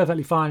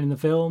perfectly fine in the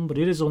film, but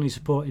it is only a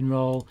supporting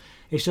role.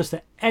 It's just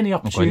that any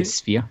opportunity... it's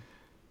Sphere.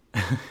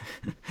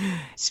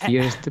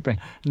 Sphere is to bring.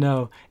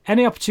 No,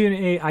 any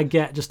opportunity I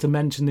get just to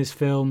mention this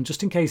film,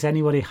 just in case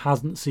anybody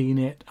hasn't seen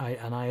it,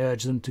 I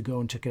urge them to go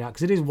and check it out,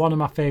 because it is one of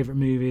my favourite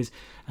movies,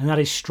 and that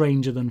is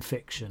Stranger Than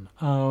Fiction.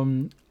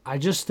 I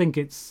just think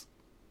it's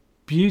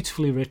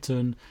beautifully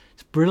written.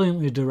 It's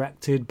brilliantly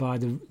directed by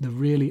the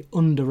really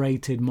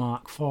underrated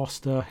Mark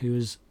Forster, who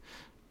is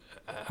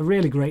a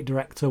really great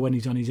director when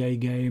he's on his A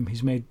game.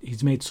 He's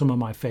made some of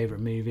my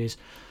favourite movies,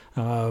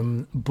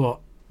 but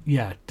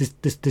yeah,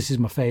 this is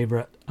my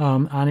favourite,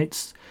 and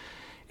it's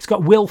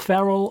got Will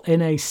Ferrell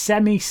in a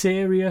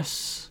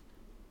semi-serious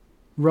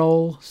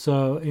role,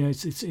 so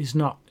it's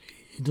not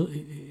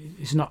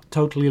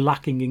totally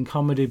lacking in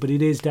comedy, but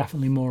it is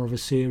definitely more of a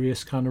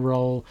serious kind of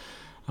role.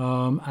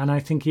 and I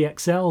think he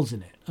excels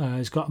in it.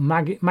 It's got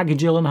Maggie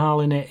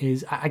Gyllenhaal in it.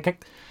 Is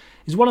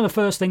one of the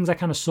first things I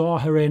kind of saw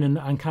her in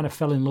and kind of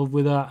fell in love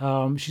with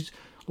her. She's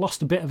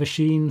lost a bit of a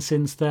sheen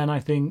since then, I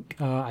think.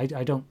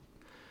 I don't...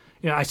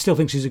 I still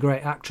think she's a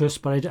great actress,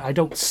 but I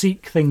don't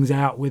seek things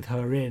out with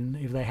her in.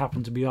 If they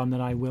happen to be on, then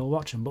I will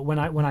watch them. But when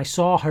I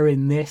saw her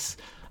in this,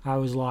 I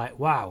was like,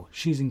 wow,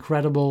 she's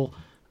incredible.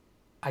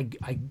 I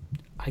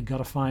got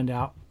to find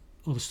out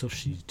other stuff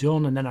she's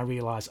done, and then I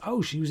realised,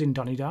 oh, she was in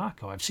Donnie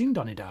Darko. I've seen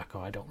Donnie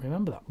Darko. I don't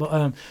remember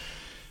that,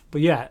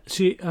 but yeah,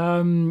 she.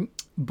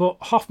 But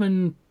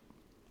Hoffman,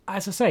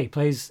 as I say,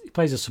 plays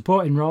a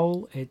supporting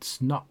role. It's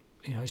not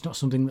it's not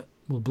something that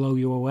will blow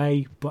you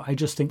away, but I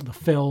just think the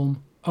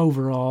film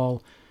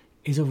overall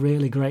is a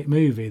really great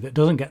movie that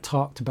doesn't get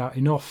talked about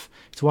enough.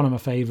 It's one of my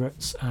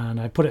favourites, and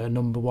I put it at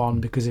number one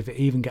because if it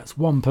even gets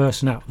one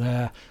person out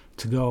there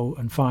to go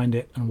and find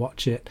it and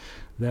watch it,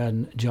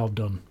 then job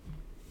done.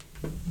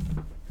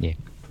 Yeah,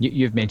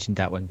 you've mentioned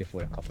that one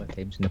before a couple of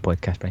times in the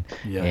podcast, Brian.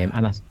 Yeah.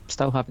 And I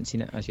still haven't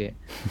seen it as yet.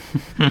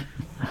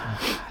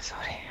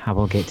 Sorry, I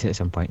will get to it at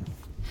some point.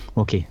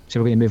 Okay, so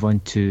we're going to move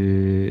on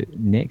to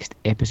next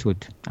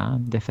episode.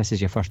 And if this is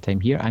your first time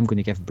here, I'm going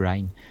to give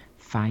Brian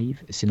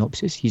 5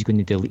 synopses. He's going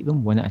to delete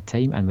them one at a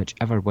time, and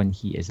whichever one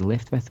he is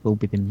left with will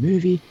be the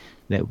movie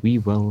that we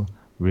will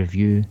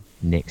review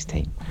next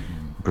time.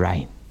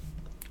 Brian,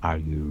 are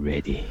you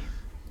ready?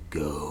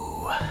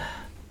 Go.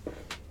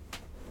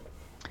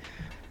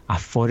 A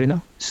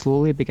foreigner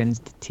slowly begins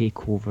to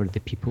take over the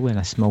people in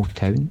a small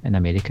town in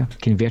America,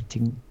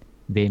 converting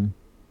them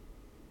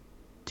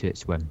to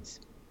its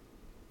whims.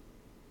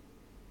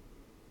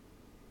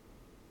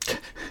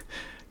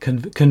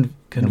 Converting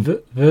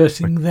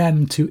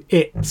them to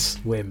its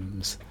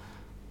whims.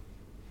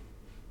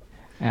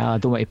 I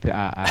don't want to put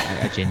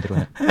a gender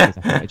on it. Because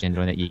if I put a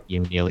gender on it,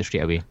 you'll nail it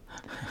straight away.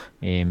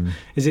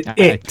 Is it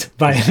it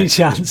by any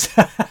chance?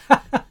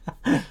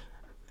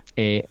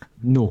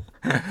 No.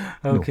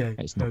 Okay. No,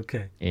 it's not.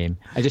 Okay. I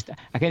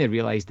kind of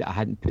realised that I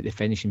hadn't put the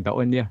finishing bit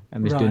on there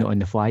and was doing it on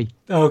the fly.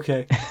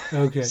 Okay.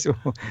 Okay. so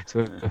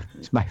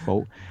it's my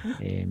fault.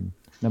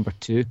 Number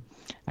 2,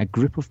 a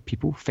group of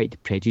people fight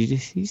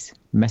prejudices,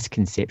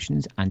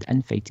 misconceptions, and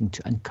infighting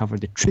to uncover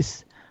the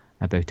truth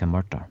about a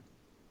murder.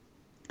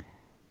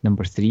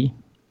 Number 3,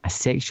 a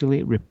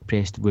sexually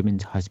repressed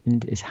woman's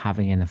husband is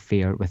having an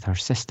affair with her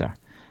sister.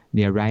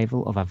 The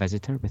arrival of a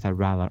visitor with a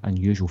rather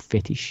unusual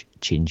fetish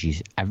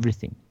changes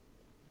everything.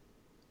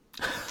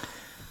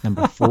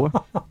 Number 4.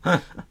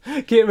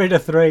 Get rid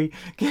of 3.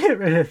 Get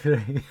rid of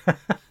 3.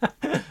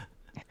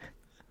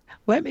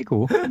 Let me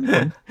go.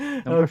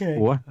 Number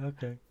 4.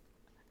 Okay.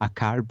 A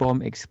car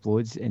bomb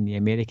explodes in the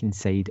American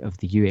side of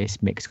the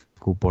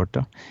US-Mexico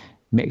border.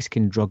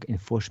 Mexican drug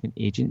enforcement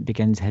agent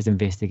begins his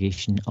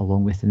investigation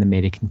along with an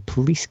American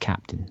police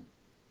captain.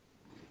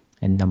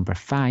 And number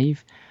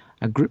 5,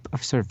 a group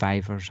of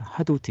survivors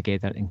huddle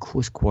together in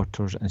close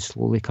quarters and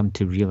slowly come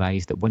to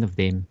realise that one of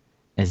them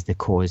is the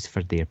cause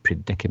for their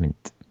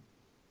predicament.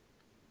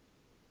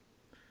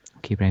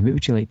 Okay, Brian, what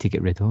would you like to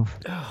get rid of?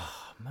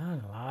 Oh,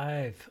 man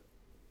alive.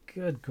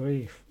 Good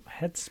grief. My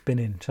head's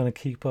spinning trying to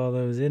keep all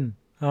those in.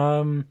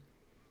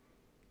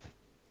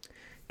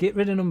 Get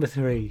rid of number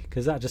 3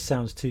 because that just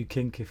sounds too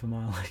kinky for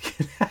my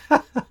liking.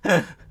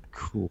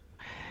 Cool.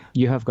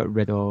 You have got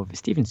rid of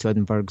Steven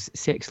Soderbergh's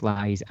Sex,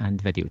 Lies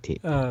and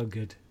Videotape. Oh,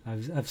 good.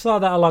 I've saw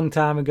that a long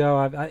time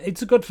ago.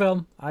 It's a good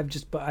film.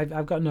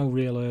 I've got no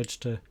real urge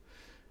to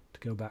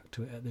go back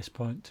to it at this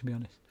point, to be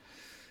honest.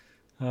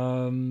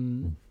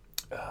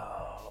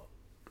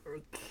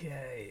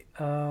 Okay.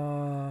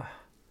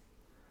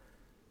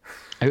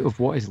 Out of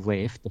what is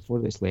left, the 4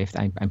 that's left,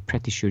 I'm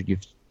pretty sure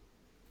you've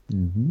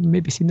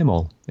maybe seen them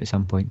all at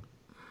some point.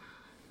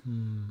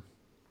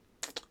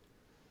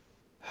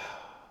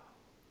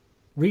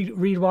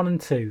 Read 1 and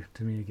 2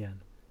 to me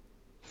again.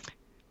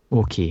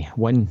 Okay,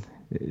 1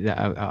 that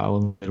I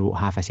only wrote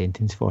half a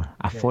sentence for.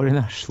 A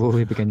foreigner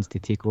slowly begins to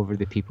take over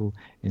the people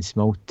in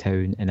small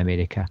town in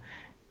America,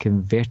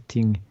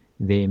 converting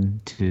them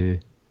to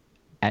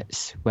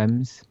its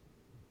whims.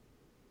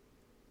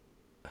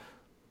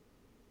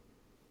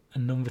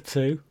 And number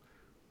 2?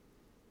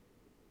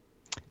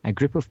 A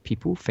group of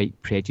people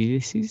fight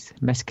prejudices,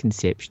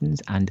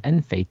 misconceptions and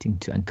infighting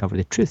to uncover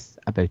the truth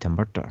about a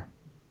murder.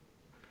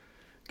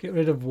 Get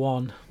rid of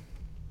 1.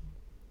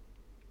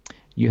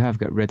 You have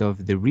got rid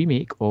of the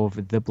remake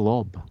of The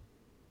Blob.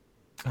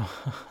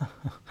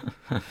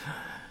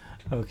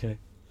 Okay.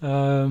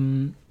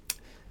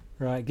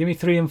 Right, give me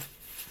 3 and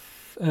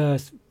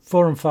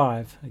 4 and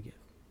 5 again.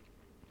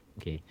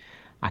 Okay.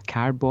 A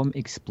car bomb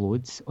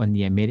explodes on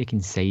the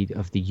American side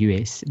of the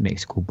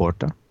US-Mexico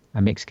border.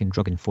 A Mexican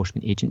drug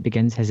enforcement agent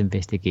begins his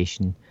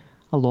investigation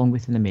along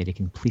with an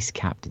American police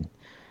captain.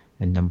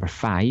 And number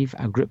 5,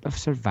 a group of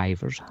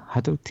survivors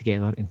huddle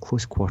together in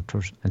close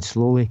quarters and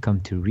slowly come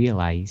to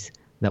realise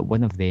that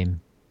one of them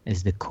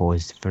is the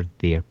cause for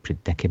their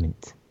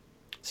predicament.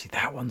 See,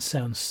 that one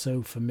sounds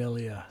so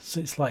familiar. So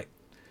it's like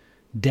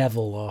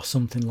Devil or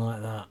something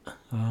like that.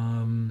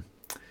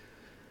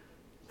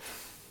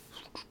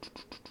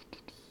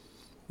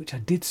 which I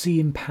did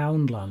see in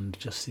Poundland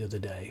just the other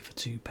day for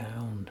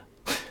 £2.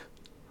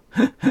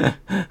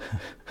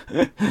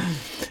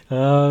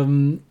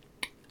 No,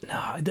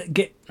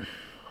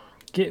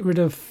 get rid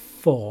of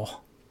 4.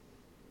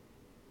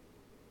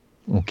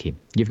 Okay,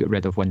 you've got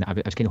rid of one that I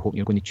was kind of hoping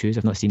you were going to choose.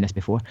 I've not seen this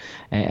before.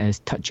 It is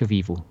Touch of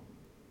Evil.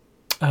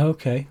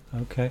 Okay.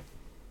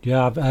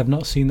 Yeah, I've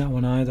not seen that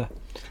one either.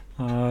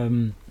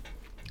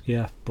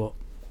 Yeah, but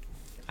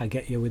I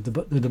get you with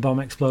the bomb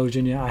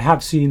explosion. Yeah, I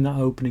have seen that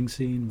opening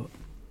scene, but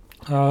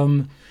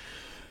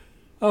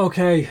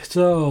okay,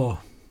 so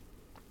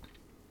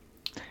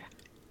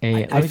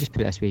let me just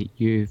put it this way: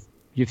 you've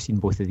seen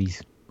both of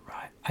these,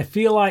 right? I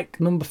feel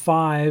like number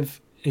 5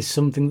 is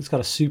something that's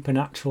got a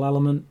supernatural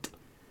element,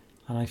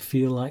 and I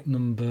feel like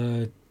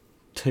number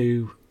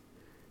 2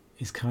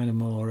 is kind of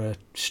more a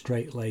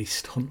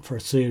straight-laced hunt for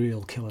a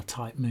serial killer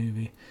type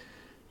movie.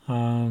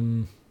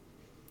 But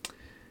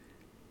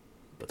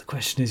the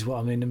question is what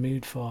I'm in the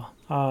mood for.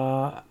 You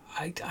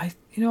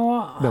know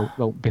what?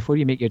 Well, before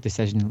you make your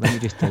decision, let me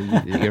just tell you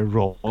that you're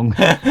wrong.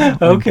 Okay.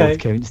 On both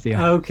counts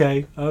there.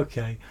 Okay.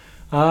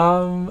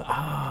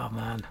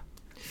 Man.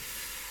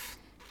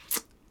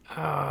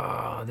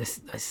 This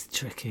is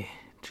tricky.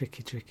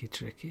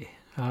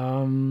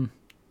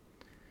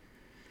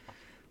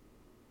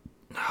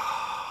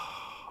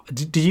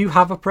 Do you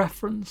have a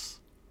preference?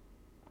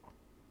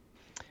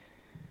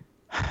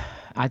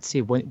 I'd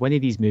say one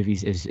of these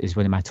movies is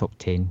one of my top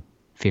 10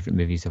 favourite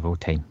movies of all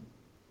time.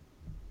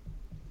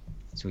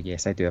 So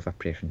yes, I do have a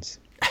preference.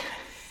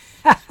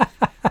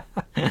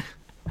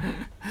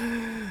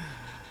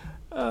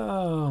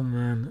 Oh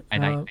man!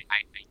 And I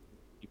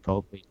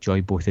probably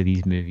enjoy both of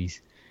these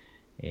movies.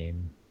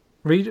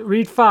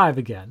 Read 5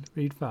 again.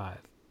 Read 5.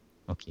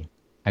 Okay.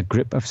 A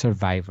group of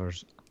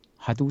survivors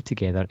huddle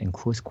together in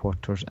close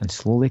quarters and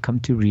slowly come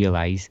to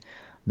realise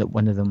that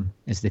one of them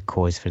is the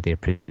cause for their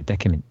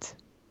predicament.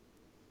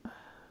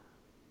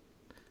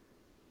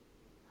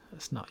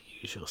 That's not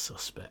Usual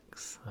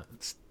Suspects.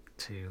 That's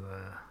too.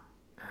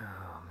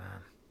 Oh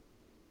man.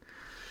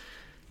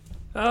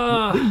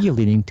 What are you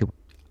leaning to?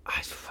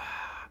 I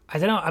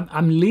don't know.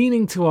 I'm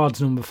leaning towards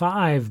number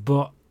 5,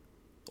 but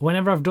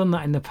whenever I've done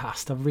that in the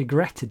past, I've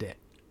regretted it.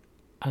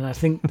 And I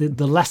think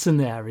the lesson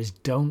there is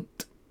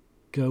don't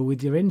go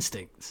with your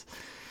instincts.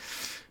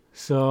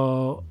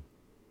 So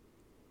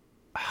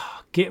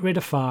get rid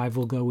of 5.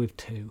 We'll go with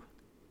 2.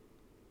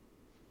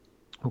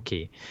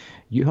 Okay,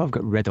 you have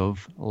got rid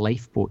of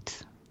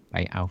Lifeboat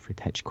by Alfred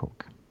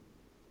Hitchcock.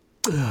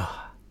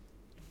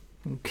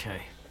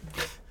 Okay.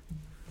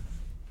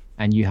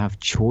 And you have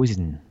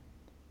chosen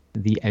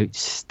the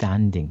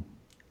outstanding,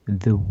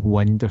 the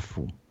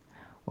wonderful,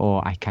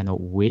 I cannot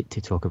wait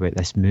to talk about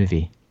this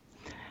movie,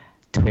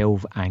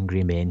 12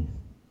 Angry Men.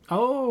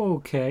 Oh,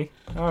 okay.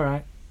 All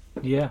right.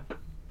 Yeah.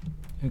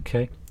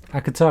 Okay.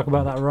 I could talk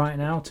about that right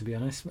now, to be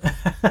honest.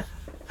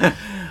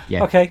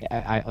 Yeah. Okay.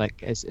 I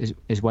like it's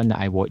one that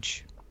I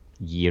watch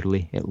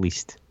yearly at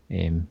least,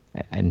 and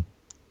to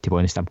be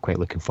honest, I'm quite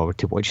looking forward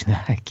to watching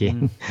that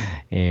again.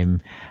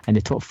 And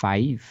the top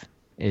 5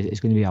 is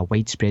going to be a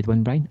widespread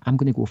one, Brian. I'm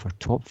going to go for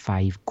top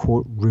 5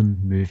 courtroom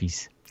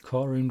movies.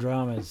 Courtroom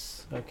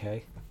dramas.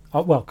 Okay.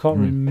 Oh, well,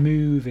 courtroom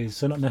movies,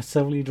 so not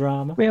necessarily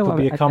drama. Well, could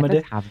be a comedy.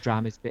 I have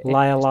dramas, but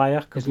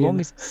Liar. As long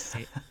as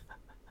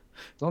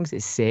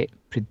it's set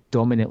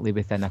predominantly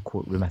within a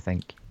courtroom, I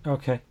think.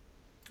 Okay.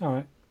 All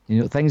right. You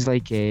know, things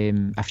like A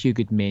Few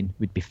Good Men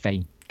would be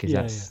fine because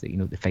that's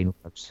the final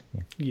clubs.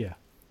 Yeah.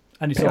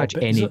 And it's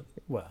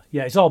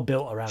all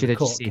built around the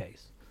court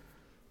case.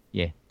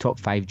 Yeah, top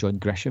 5 John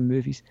Grisham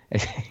movies.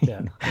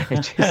 Yeah.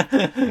 It's just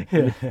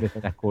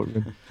within a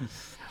courtroom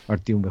or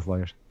dealing with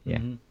lawyers. Yeah.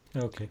 Mm-hmm.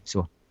 Okay.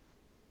 So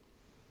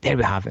there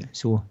we have it.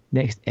 So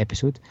next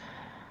episode,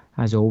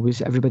 as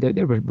always, everybody out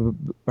there,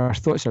 our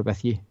thoughts are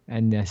with you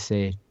in this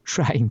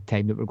trying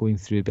time that we're going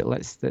through. But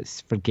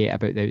let's forget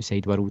about the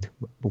outside world.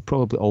 We'll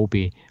probably all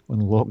be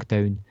on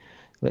lockdown.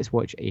 Let's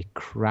watch a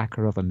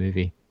cracker of a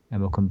movie,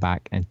 and we'll come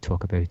back and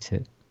talk about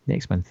it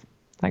next month.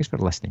 Thanks for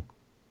listening.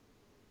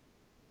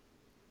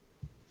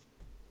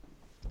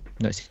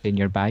 Not saying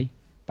your bye.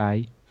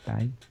 Bye.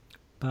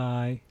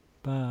 That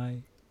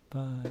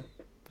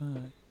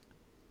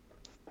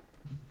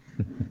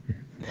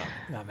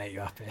made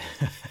you happy.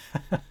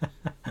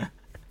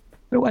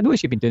 Well, I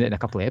noticed you've been doing it in a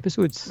couple of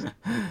episodes.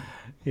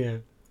 Yeah.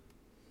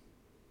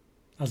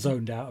 I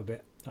zoned out a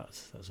bit.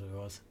 That's what it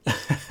was.